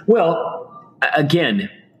bit. Well, again,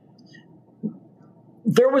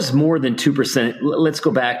 there was more than 2%. Let's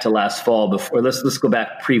go back to last fall let's go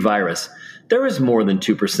back pre-virus. There was more than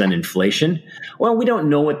 2% inflation. Well, we don't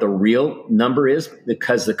know what the real number is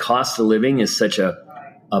because the cost of living is such a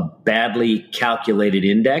badly calculated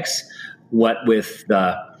index. What with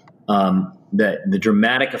the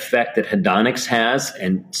dramatic effect that hedonics has,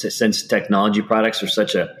 and since technology products are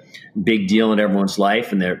such a big deal in everyone's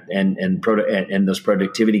life, and those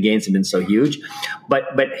productivity gains have been so huge, but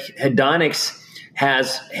hedonics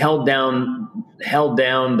has held down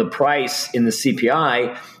the price in the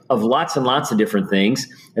CPI of lots and lots of different things.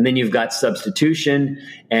 And then you've got substitution,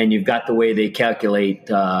 and you've got the way they calculate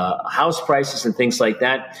house prices and things like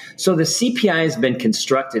that. So the CPI has been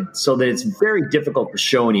constructed so that it's very difficult to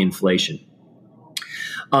show any inflation.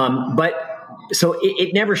 But so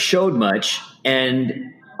it never showed much.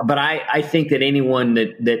 But I think that anyone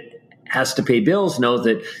that has to pay bills knows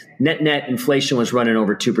that net inflation was running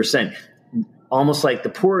over 2%. Almost like the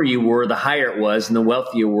poorer you were, the higher it was, and the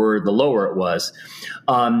wealthier you were, the lower it was.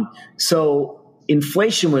 So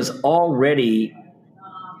inflation was already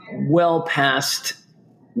well past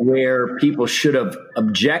where people should have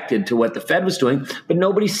objected to what the Fed was doing, but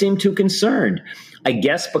nobody seemed too concerned. I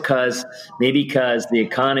guess because the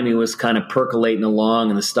economy was kind of percolating along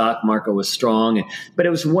and the stock market was strong. But it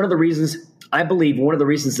was one of the reasons I believe one of the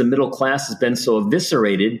reasons the middle class has been so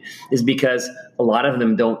eviscerated is because a lot of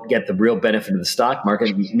them don't get the real benefit of the stock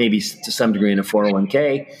market, maybe to some degree in a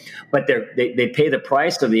 401k, but they pay the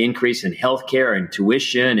price of the increase in healthcare and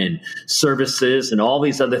tuition and services and all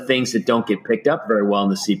these other things that don't get picked up very well in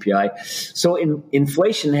the CPI. So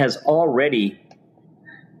inflation has already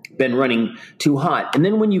been running too hot. And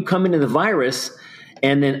then when you come into the virus,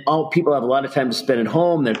 and then people have a lot of time to spend at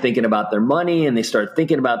home. They're thinking about their money, and they start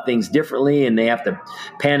thinking about things differently, and they have to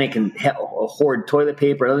panic and hoard toilet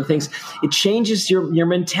paper and other things. It changes your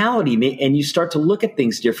mentality, and you start to look at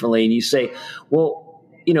things differently, and you say, well,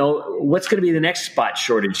 what's going to be the next spot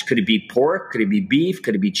shortage? Could it be pork? Could it be beef?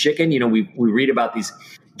 Could it be chicken? We read about these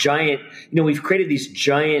giant, we've created these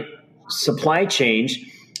giant supply chains.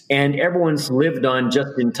 And everyone's lived on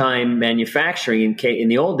just-in-time manufacturing. In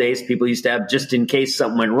the old days, people used to have just in case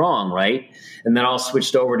something went wrong, right? And then all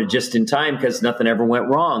switched over to just-in-time because nothing ever went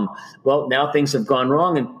wrong. Well, now things have gone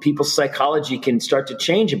wrong, and people's psychology can start to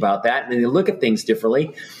change about that, and they look at things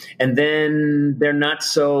differently. And then they're not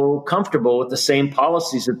so comfortable with the same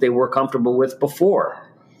policies that they were comfortable with before.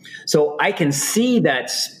 So I can see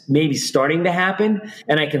that's maybe starting to happen,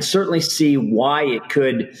 and I can certainly see why it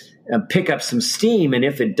could pick up some steam. And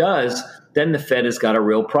if it does, then the Fed has got a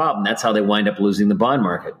real problem. That's how they wind up losing the bond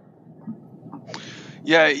market.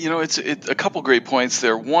 Yeah, it's a couple great points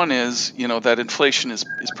there. One is, that inflation is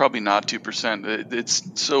probably not 2%.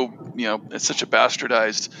 It's so, it's such a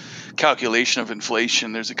bastardized calculation of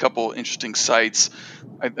inflation. There's a couple interesting sites.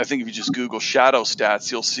 I think if you just Google shadow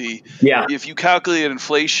stats, you'll see if you calculate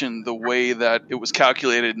inflation the way that it was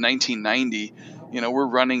calculated in 1990, we're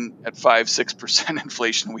running at 5-6%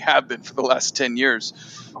 inflation. We have been for the last 10 years.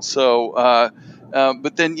 So,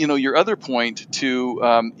 but then, your other point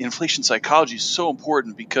to inflation psychology is so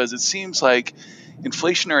important because it seems like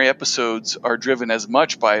inflationary episodes are driven as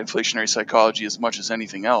much by inflationary psychology as much as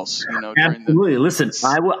anything else. Absolutely. Listen,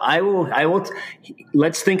 I will.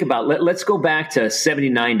 Let's think about. Let's go back to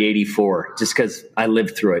 79 to 84, just because I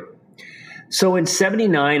lived through it. So in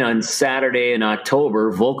 79 on Saturday in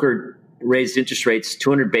October, Volcker raised interest rates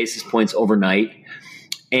 200 basis points overnight,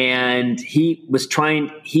 and he was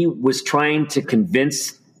trying to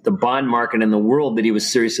convince the bond market and the world that he was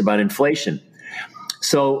serious about inflation.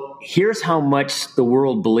 So here's how much the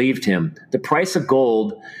world believed him. The price of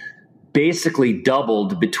gold basically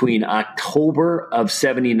doubled between October of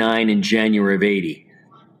 79 and January of 80.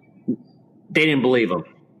 They didn't believe him.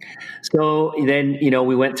 So then,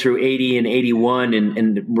 we went through 80 and 81,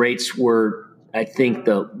 and rates were, I think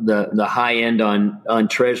the high end on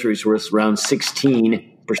treasuries was around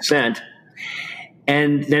 16%.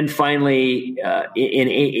 And then finally, in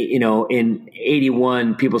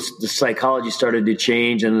 81, the psychology started to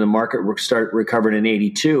change, and the market recovered in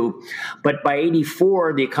 82. But by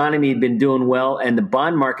 84, the economy had been doing well, and the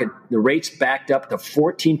bond market, the rates backed up to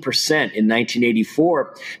 14% in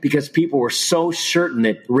 1984 because people were so certain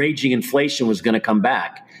that raging inflation was going to come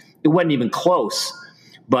back. It wasn't even close.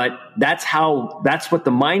 But that's what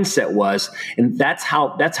the mindset was, and that's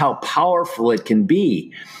how powerful it can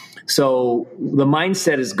be. So the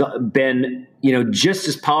mindset has been, just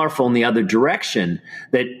as powerful in the other direction,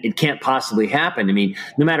 that it can't possibly happen. I mean,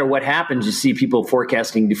 no matter what happens, you see people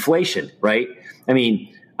forecasting deflation, right? I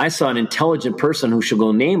mean, I saw an intelligent person who shall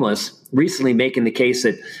go nameless recently making the case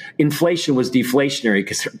that inflation was deflationary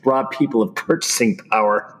because it robbed people of purchasing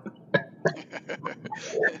power.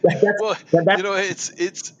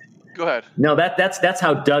 It's go ahead. No, that's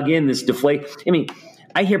how dug in this deflation. I mean,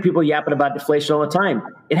 I hear people yapping about deflation all the time.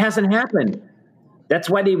 It hasn't happened. That's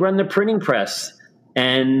why they run the printing press.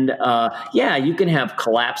 And you can have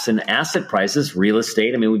collapse in asset prices, real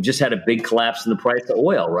estate. I mean, we've just had a big collapse in the price of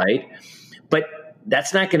oil, right? But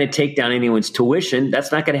that's not going to take down anyone's tuition.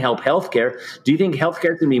 That's not going to help healthcare. Do you think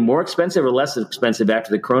healthcare is going to be more expensive or less expensive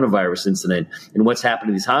after the coronavirus incident and what's happened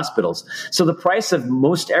to these hospitals? So the price of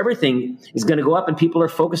most everything is going to go up, and people are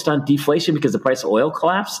focused on deflation because the price of oil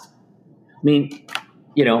collapsed. I mean,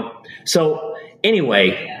 so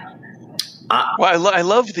anyway. Well, I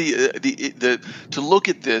love the to look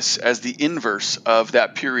at this as the inverse of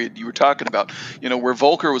that period you were talking about, where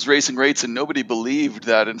Volcker was raising rates and nobody believed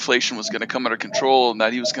that inflation was going to come under control and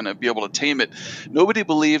that he was going to be able to tame it. Nobody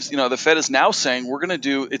believes, the Fed is now saying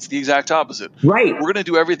it's the exact opposite. Right. We're going to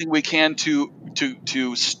do everything we can to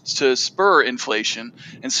spur inflation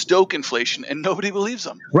and stoke inflation, and nobody believes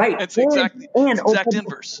them. Right. It's exact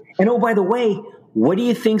inverse. And by the way, what do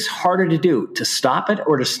you think's harder to do, to stop it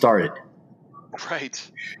or to start it?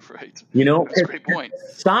 Right. That's a great point.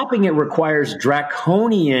 Stopping it requires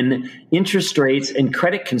draconian interest rates and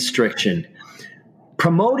credit constriction.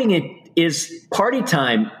 Promoting it is party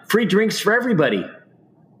time, free drinks for everybody.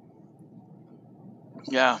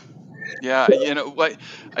 Yeah. Yeah,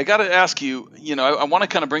 I got to ask you, I want to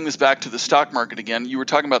kind of bring this back to the stock market again. You were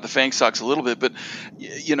talking about the FANG stocks a little bit, but,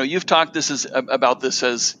 you've talked about this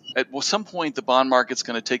as at some point the bond market's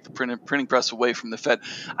going to take the printing press away from the Fed.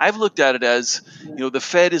 I've looked at it as, the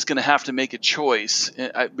Fed is going to have to make a choice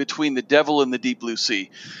between the devil and the deep blue sea.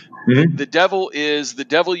 Mm-hmm. The devil is the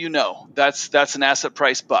devil, that's an asset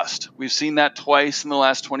price bust. We've seen that twice in the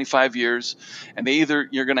last 25 years, and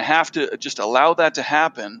you're going to have to just allow that to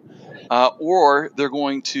happen. Or they're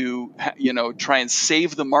going to, try and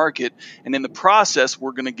save the market, and in the process,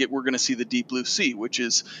 we're going to see the deep blue sea, which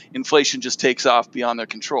is inflation just takes off beyond their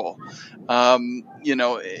control. And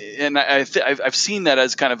I've seen that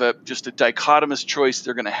as kind of just a dichotomous choice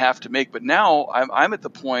they're going to have to make. But now I'm at the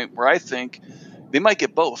point where I think they might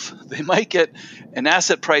get both. They might get an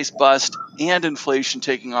asset price bust and inflation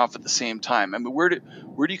taking off at the same time. I mean, where do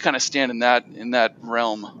you kind of stand in that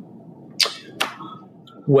realm?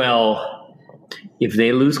 Well, if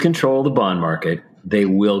they lose control of the bond market, they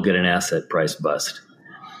will get an asset price bust.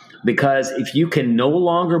 Because if you can no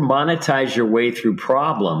longer monetize your way through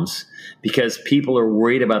problems because people are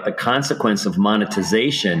worried about the consequence of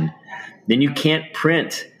monetization, then you can't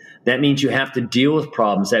print. That means you have to deal with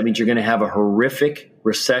problems. That means you're going to have a horrific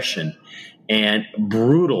recession and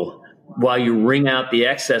brutal while you wring out the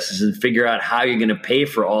excesses and figure out how you're going to pay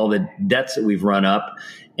for all the debts that we've run up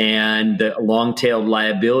and the long-tailed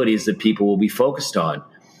liabilities that people will be focused on.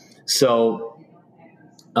 So,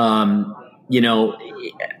 if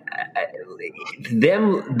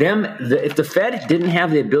the Fed didn't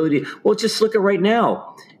have the ability, well, just look at right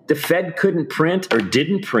now. The Fed couldn't print or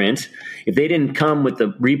didn't print if they didn't come with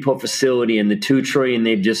the repo facility and the $2 trillion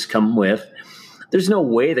they've just come with. There's no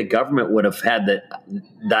way the government would have had the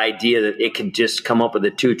idea that it could just come up with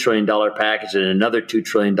a $2 trillion package and another $2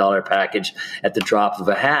 trillion package at the drop of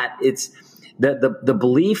a hat. It's the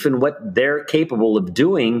belief in what they're capable of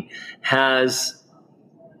doing has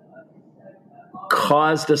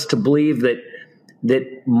caused us to believe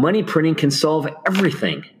that money printing can solve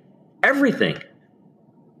everything,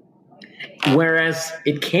 whereas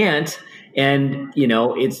it can't. And,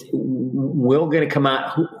 we're going to come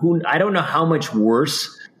out. I don't know how much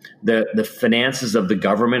worse the finances of the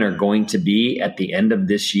government are going to be at the end of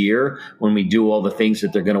this year when we do all the things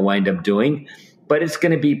that they're going to wind up doing, but it's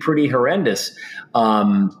going to be pretty horrendous.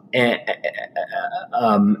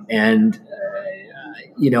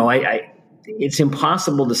 It's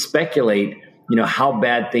impossible to speculate, how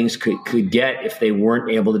bad things could get if they weren't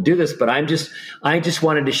able to do this. But I just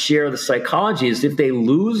wanted to share the psychology is if they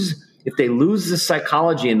lose the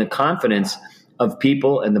psychology and the confidence of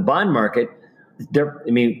people in the bond market,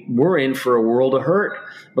 we're in for a world of hurt,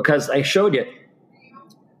 because I showed you,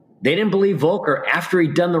 they didn't believe Volcker after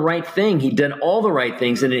he'd done the right thing. He'd done all the right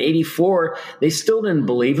things. And in 84, they still didn't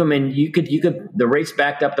believe him. And the rates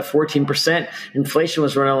backed up to 14%. Inflation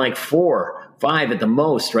was running like 4, 5 at the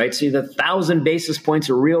most, right? So the 1,000 basis points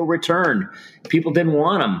of real return. People didn't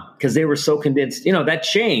want him because they were so convinced. That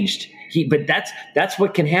changed. But that's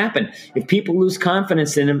what can happen if people lose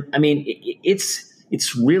confidence in him. I mean,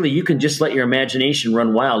 it's really, you can just let your imagination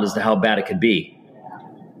run wild as to how bad it could be.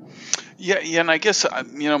 Yeah, and I guess,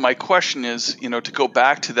 my question is, to go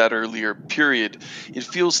back to that earlier period, it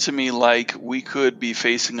feels to me like we could be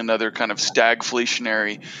facing another kind of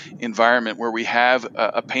stagflationary environment where we have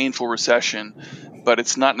a painful recession, but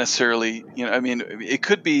it's not necessarily, it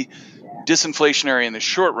could be disinflationary in the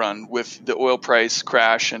short run with the oil price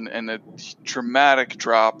crash and a dramatic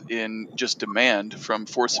drop in just demand from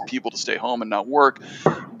forcing people to stay home and not work.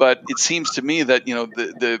 But it seems to me that,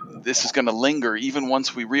 this is going to linger even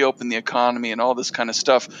once we reopen the economy and all this kind of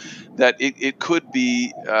stuff, that it could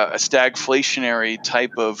be a stagflationary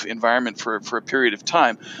type of environment for a period of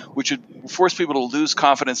time, which would force people to lose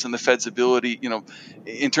confidence in the Fed's ability,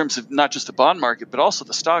 in terms of not just the bond market, but also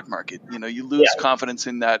the stock market. You lose confidence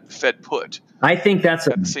in that Fed put. I think that's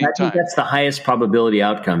the highest probability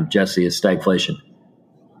outcome, Jesse, is stagflation.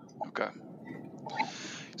 Okay.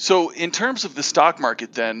 So in terms of the stock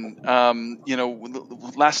market, then,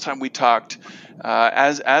 last time we talked,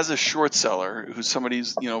 as a short seller, who's somebody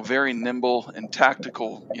who's very nimble and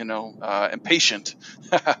tactical, and patient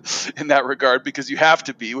in that regard, because you have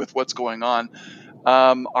to be with what's going on.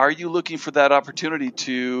 Are you looking for that opportunity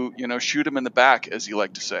to, shoot him in the back, as you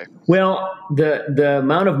like to say? Well, the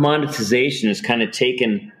amount of monetization has kind of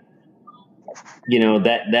taken,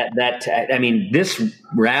 this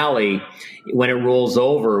rally, when it rolls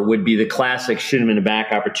over, would be the classic shoot him in the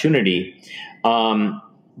back opportunity.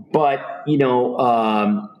 But,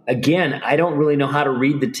 again, I don't really know how to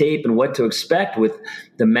read the tape and what to expect with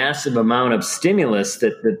the massive amount of stimulus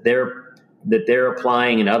that they're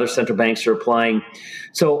applying and other central banks are applying.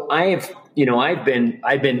 So I've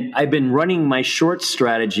been running my short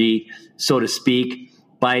strategy, so to speak,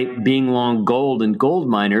 by being long gold and gold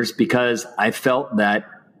miners, because I felt that,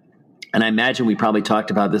 and I imagine we probably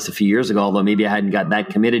talked about this a few years ago, although maybe I hadn't got that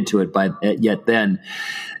committed to it yet then.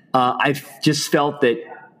 I just felt that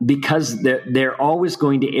because they're always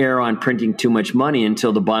going to err on printing too much money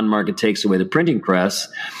until the bond market takes away the printing press,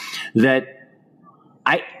 that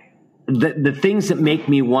the things that make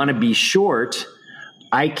me want to be short,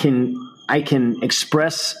 I can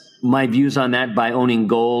express my views on that by owning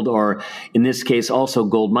gold, or in this case also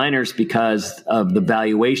gold miners, because of the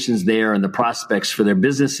valuations there and the prospects for their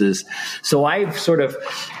businesses. So I've sort of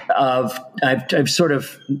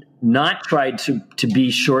not tried to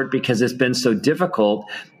be short because it's been so difficult,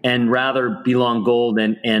 and rather be long gold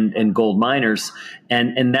and gold miners,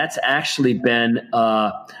 and that's actually been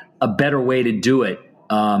a better way to do it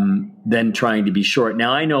than trying to be short.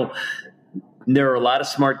 Now I know there are a lot of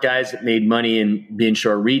smart guys that made money in being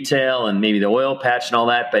short retail and maybe the oil patch and all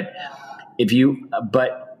that. But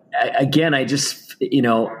again, I just,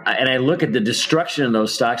 and I look at the destruction of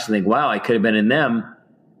those stocks and think, wow, I could have been in them.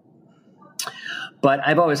 But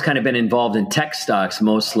I've always kind of been involved in tech stocks,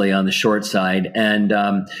 mostly on the short side. And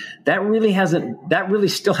that really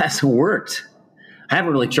still hasn't worked. I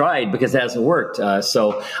haven't really tried because it hasn't worked.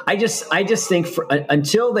 So I just think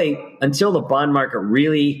until the bond market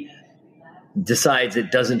really decides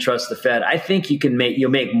it doesn't trust the Fed, I think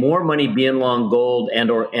you'll make more money being long gold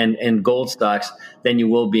and gold stocks than you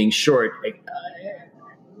will being short,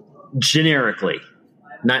 generically,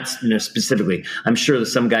 not specifically. I'm sure that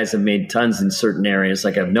some guys have made tons in certain areas,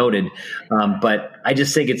 like I've noted, but I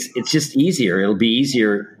just think it's just easier. It'll be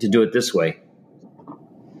easier to do it this way.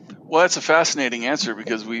 Well, that's a fascinating answer,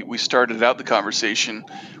 because we started out the conversation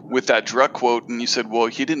with that Druck quote, and you said, well,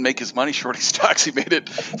 he didn't make his money shorting stocks; he made it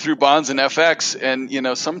through bonds and FX. And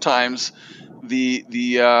sometimes the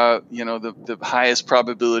highest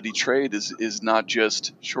probability trade is not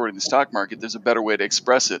just shorting the stock market. There's a better way to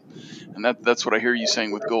express it, and that's what I hear you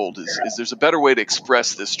saying with gold. Is there's a better way to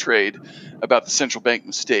express this trade about the central bank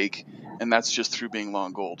mistake, and that's just through being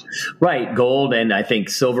long gold. Right, gold, and I think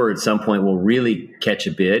silver at some point will really catch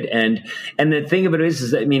a bid. And the thing of it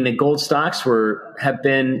is that, the gold stocks have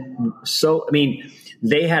been so.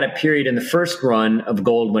 They had a period in the first run of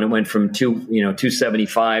gold when it went from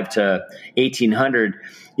 275 to 1800.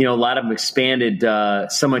 A lot of them expanded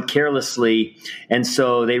somewhat carelessly, and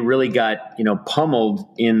so they really got pummeled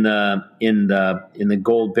in the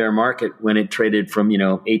gold bear market when it traded from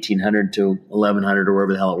 1800 to 1100 or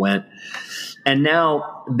wherever the hell it went. And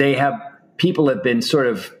now people have been sort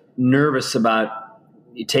of nervous about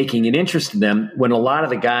taking an interest in them, when a lot of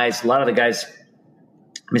the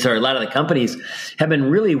companies have been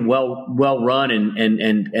really well run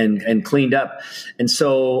and cleaned up. And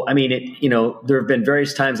so, there have been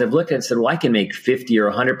various times I've looked at it and said, well, I can make 50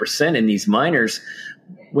 or 100% in these miners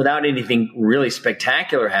without anything really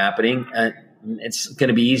spectacular happening. It's going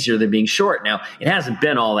to be easier than being short. Now, it hasn't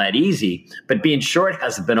been all that easy, but being short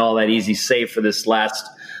hasn't been all that easy, save for this last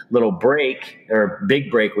little break or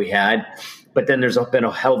big break we had. But then there's been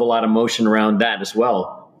a hell of a lot of motion around that as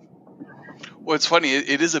well. Well, it's funny.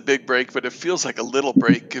 It is a big break, but it feels like a little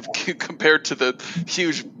break compared to the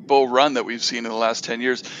huge bull run that we've seen in the last 10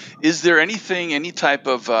 years. Is there any type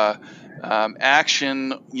of action,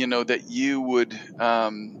 that you would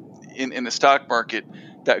in the stock market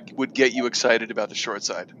that would get you excited about the short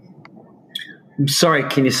side? I'm sorry,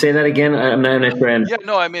 can you say that again? I'm not sure. Yeah,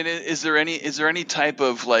 no. Is there any type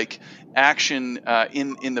of action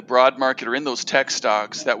in the broad market or in those tech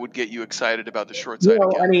stocks that would get you excited about the short side?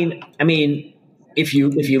 Well, again? If you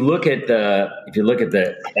look at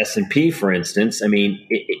the S&P, for instance,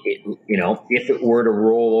 if it were to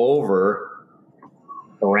roll over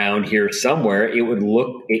around here somewhere,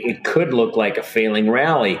 it could look like a failing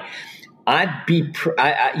rally. I'd be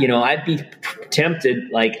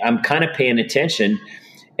tempted, like I'm kind of paying attention,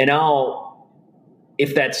 and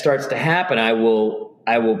if that starts to happen, I will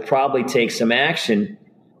probably take some action,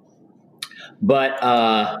 but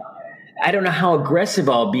I don't know how aggressive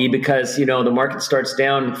I'll be, because the market starts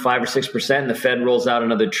down 5 or 6% and the Fed rolls out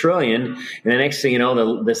another $1 trillion, and the next thing you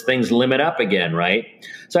know, this thing's limit up again, right?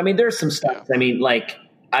 So there's some stuff.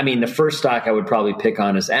 The first stock I would probably pick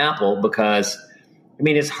on is Apple, because I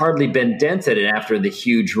mean, it's hardly been dented after the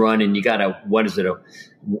huge run, and you got a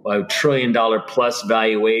 $1 trillion plus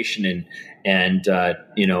valuation, and I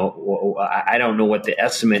don't know what the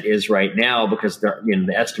estimate is right now because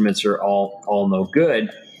the estimates are all no good.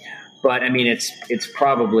 But I mean, it's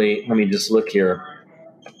probably. Let me just look here.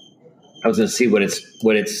 I was going to see what it's.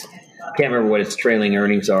 I can't remember what its trailing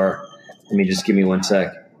earnings are. Let me just give me 1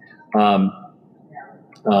 sec.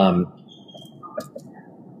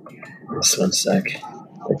 Just 1 sec.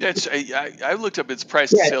 Yeah, I looked up its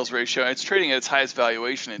price to sales ratio. It's trading at its highest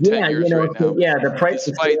valuation in 10 years right now. Yeah, the price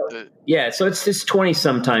to sales. So it's just 20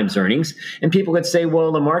 sometimes earnings, and people could say,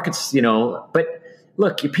 well, the market's but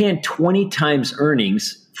look, you're paying 20 times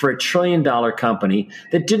earnings for $1 trillion company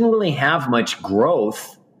that didn't really have much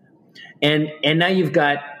growth, and now you've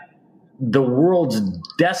got the world's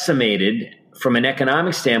decimated from an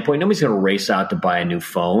economic standpoint. Nobody's going to race out to buy a new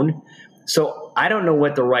phone. So I don't know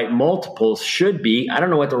what the right multiples should be. I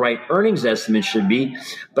don't know what the right earnings estimate should be,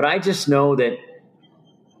 but I just know that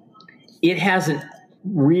it hasn't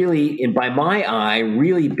really, and by my eye,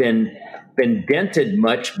 really been dented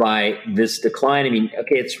much by this decline. I mean,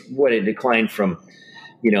 okay, it's what it declined from,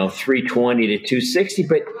 320 to 260,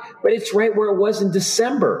 but it's right where it was in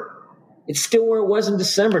December. It's still where it was in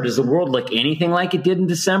December. Does the world look anything like it did in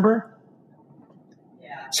December?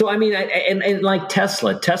 So, I mean, and like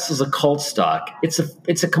Tesla's a cult stock. It's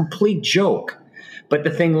a complete joke, but the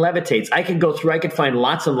thing levitates. I could find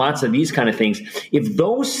lots and lots of these kind of things. If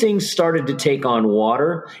those things started to take on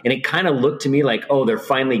water, and it kind of looked to me like, oh, they're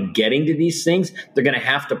finally getting to these things, they're going to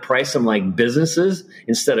have to price them like businesses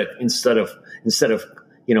instead of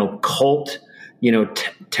cult,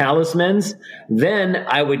 talismans. Then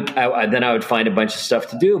I would find a bunch of stuff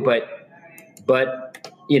to do, but.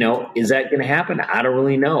 Is that going to happen? I don't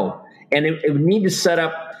really know. And it needs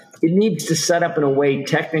to set up in a way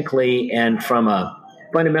technically and from a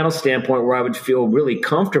fundamental standpoint where I would feel really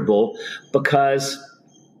comfortable, because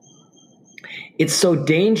it's so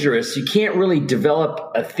dangerous. You can't really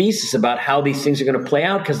develop a thesis about how these things are going to play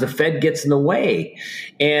out because the Fed gets in the way.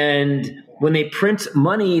 And when they print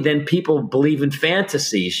money, then people believe in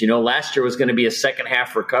fantasies. Last year was going to be a second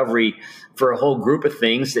half recovery for a whole group of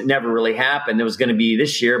things that never really happened. It was going to be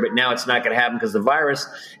this year, but now it's not going to happen because of the virus.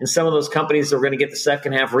 And some of those companies that were going to get the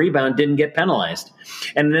second half rebound didn't get penalized.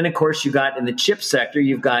 And then, of course, you got in the chip sector,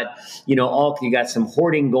 you've got, you got some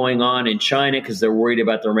hoarding going on in China because they're worried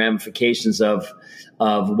about the ramifications of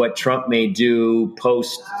what Trump may do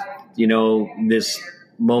post, this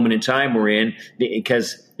moment in time we're in,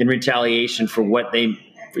 because in retaliation for what they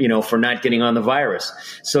for not getting on the virus.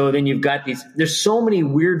 So then you've got there's so many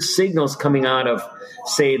weird signals coming out of,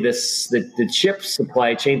 say, the chip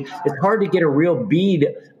supply chain. It's hard to get a real bead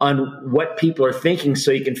on what people are thinking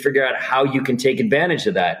so you can figure out how you can take advantage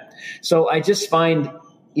of that. So I just find,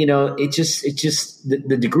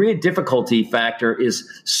 the degree of difficulty factor is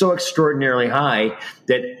so extraordinarily high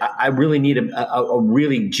that I really need a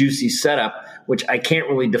really juicy setup, which I can't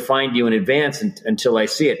really define to you in advance until I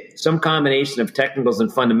see it. Some combination of technicals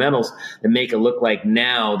and fundamentals that make it look like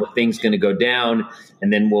now the thing's going to go down,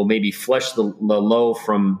 and then we'll maybe flush the low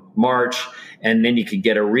from March, and then you could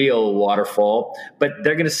get a real waterfall. But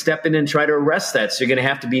they're going to step in and try to arrest that, so you're going to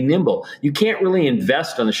have to be nimble. You can't really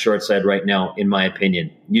invest on the short side right now, in my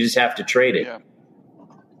opinion. You just have to trade it.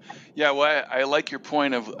 Yeah, well, I like your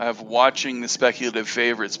point of watching the speculative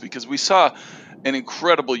favorites, because we saw an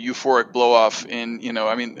incredible euphoric blow off in, it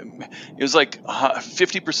was like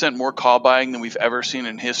 50% more call buying than we've ever seen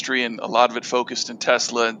in history. And a lot of it focused in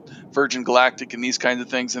Tesla and Virgin Galactic and these kinds of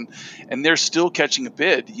things. And they're still catching a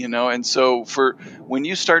bid, and so for when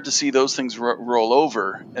you start to see those things roll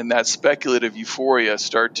over and that speculative euphoria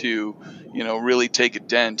start to, really take a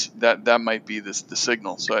dent, that might be the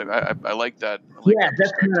signal. So I like that.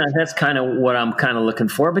 That's kind of what I'm kind of looking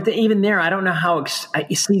for. But even there, I don't know how.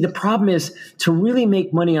 You see, the problem is to really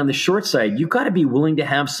make money on the short side, you've got to be willing to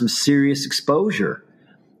have some serious exposure.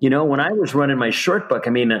 When I was running my short book,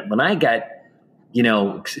 when I got,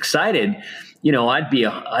 excited, I'd be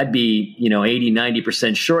 80,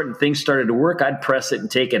 90% short, and things started to work. I'd press it and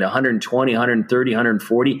take it 120, 130,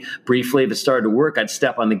 140. Briefly, if it started to work, I'd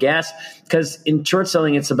step on the gas, because in short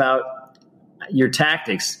selling, it's about your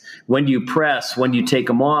tactics. When do you press? When do you take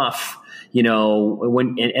them off? And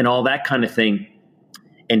all that kind of thing.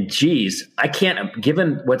 And geez,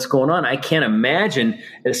 given what's going on, I can't imagine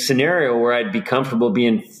a scenario where I'd be comfortable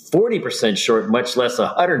being 40% short, much less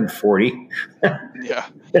 140. Yeah.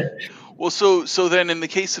 Well, so then in the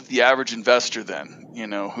case of the average investor then,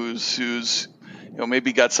 who's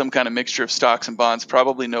maybe got some kind of mixture of stocks and bonds,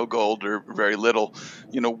 probably no gold or very little,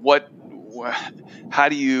 how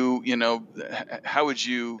do you, how would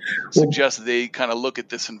you suggest they kind of look at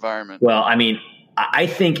this environment? Well, I mean, I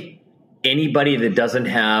think anybody that doesn't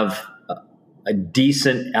have a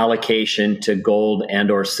decent allocation to gold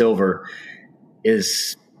and or silver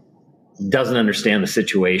doesn't understand the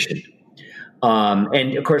situation.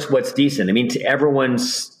 And of course, what's decent? I mean,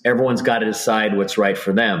 everyone's got to decide what's right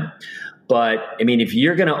for them. But I mean, if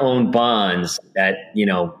you're going to own bonds at,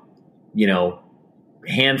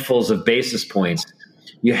 handfuls of basis points,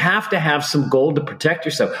 you have to have some gold to protect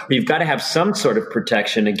yourself, or you've got to have some sort of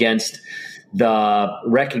protection against the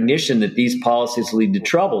recognition that these policies lead to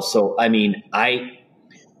trouble. So, I mean, I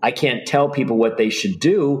can't tell people what they should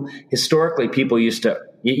do. Historically,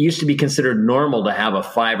 it used to be considered normal to have a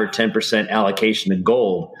 5 or 10% allocation to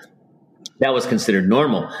gold. That was considered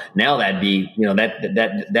normal. Now that'd be,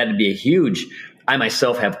 that'd be a huge. I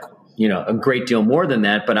myself have, a great deal more than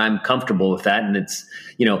that, but I'm comfortable with that. And it's,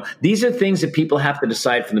 these are things that people have to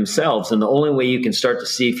decide for themselves. And the only way you can start to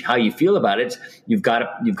see how you feel about it, you've got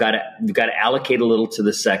to allocate a little to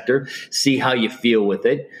the sector, see how you feel with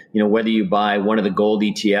it. Whether you buy one of the gold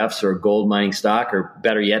ETFs or a gold mining stock, or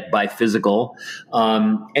better yet, buy physical.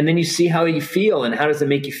 And then you see how you feel and how does it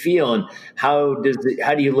make you feel, and how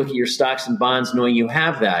do you look at your stocks and bonds knowing you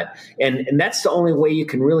have that? And that's the only way you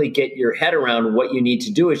can really get your head around what you need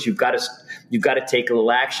to do. Is you've got to take a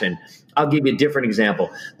little action. I'll give you a different example.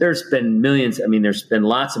 There's been millions. I mean, there's been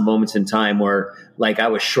lots of moments in time where, like, I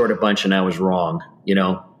was short a bunch and I was wrong.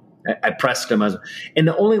 I pressed them. And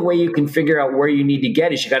the only way you can figure out where you need to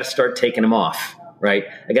get is you got to start taking them off, right?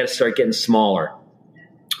 I got to start getting smaller.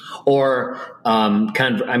 Or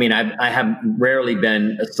I have rarely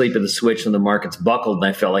been asleep at the switch when the market's buckled and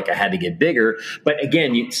I felt like I had to get bigger. But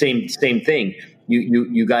again, same thing.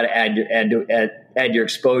 You got to add your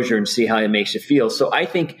exposure and see how it makes you feel. So I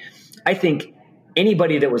think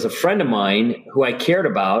anybody that was a friend of mine who I cared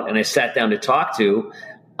about and I sat down to talk to,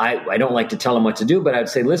 I don't like to tell them what to do, but I'd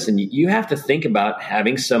say, listen, you have to think about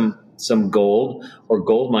having some gold or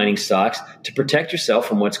gold mining stocks to protect yourself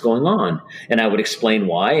from what's going on. And I would explain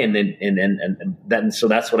why. And so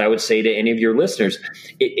that's what I would say to any of your listeners.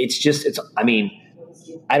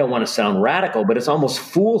 I don't want to sound radical, but it's almost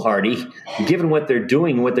foolhardy, given what they're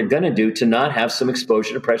doing and what they're going to do, to not have some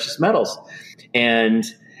exposure to precious metals. And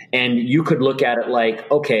you could look at it like,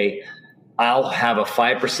 okay, I'll have a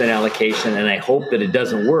 5% allocation and I hope that it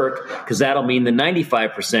doesn't work, because that'll mean the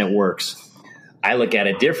 95% works. I look at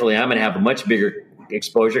it differently. I'm going to have a much bigger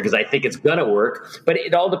exposure because I think it's going to work, but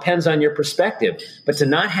it all depends on your perspective. But to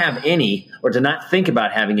not have any, or to not think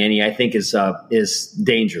about having any, I think is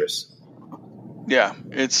dangerous. Yeah,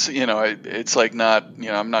 it's like not,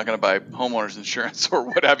 I'm not going to buy homeowners insurance or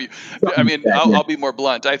what have you. I mean, I'll be more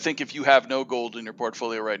blunt. I think if you have no gold in your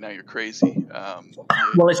portfolio right now, you're crazy.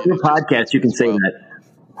 Well, it's your podcast. You can say that.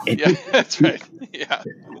 Yeah, that's right. Yeah.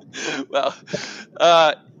 Well,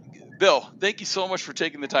 Bill, thank you so much for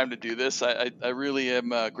taking the time to do this. I really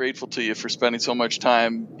am grateful to you for spending so much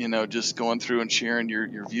time, just going through and sharing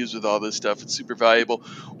your views with all this stuff. It's super valuable.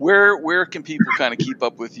 Where can people kind of keep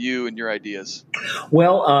up with you and your ideas?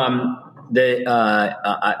 Well, I've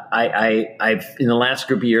in the last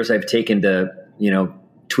group of years, I've taken to,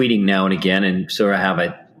 tweeting now and again. And so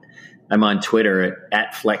I'm on Twitter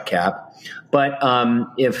at FleckCap. But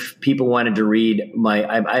if people wanted to read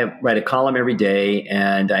I write a column every day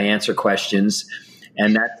and I answer questions,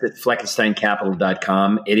 and that's at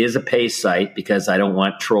fleckensteincapital.com. It is a pay site because I don't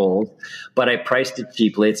want trolls, but I priced it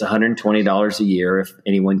cheaply. It's $120 a year if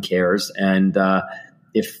anyone cares. And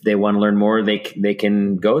if they want to learn more, they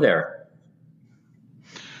can go there.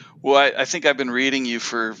 Well, I think I've been reading you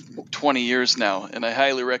for 20 years now, and I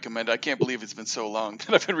highly recommend it. I can't believe it's been so long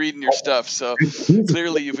that I've been reading your stuff. So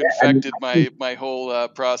clearly you've infected my whole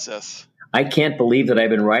process. I can't believe that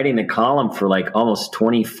I've been writing the column for like almost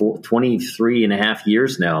 23 and a half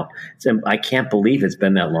years now. I can't believe it's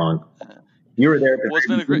been that long. You were there. Well, it's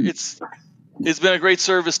been a great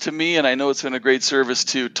service to me, and I know it's been a great service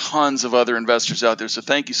to tons of other investors out there. So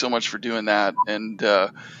thank you so much for doing that.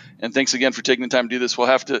 And thanks again for taking the time to do this. We'll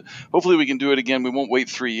have to, hopefully we can do it again. We won't wait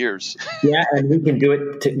 3 years. Yeah, and we can do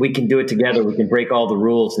it. We can do it together. We can break all the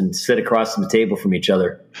rules and sit across the table from each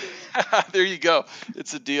other. There you go.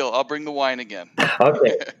 It's a deal. I'll bring the wine again.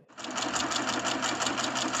 Okay.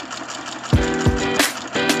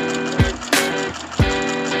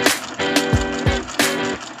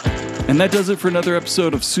 And that does it for another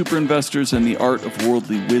episode of Super Investors and the Art of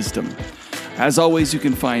Worldly Wisdom. As always, you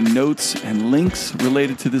can find notes and links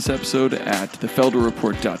related to this episode at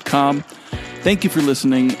thefelderreport.com. Thank you for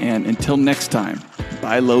listening, and until next time,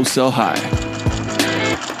 buy low, sell high.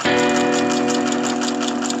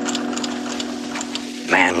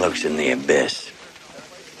 Man looks in the abyss.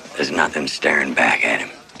 There's nothing staring back at him.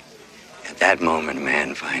 At that moment, a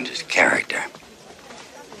man finds his character.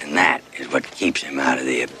 And that is what keeps him out of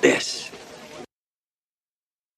the abyss.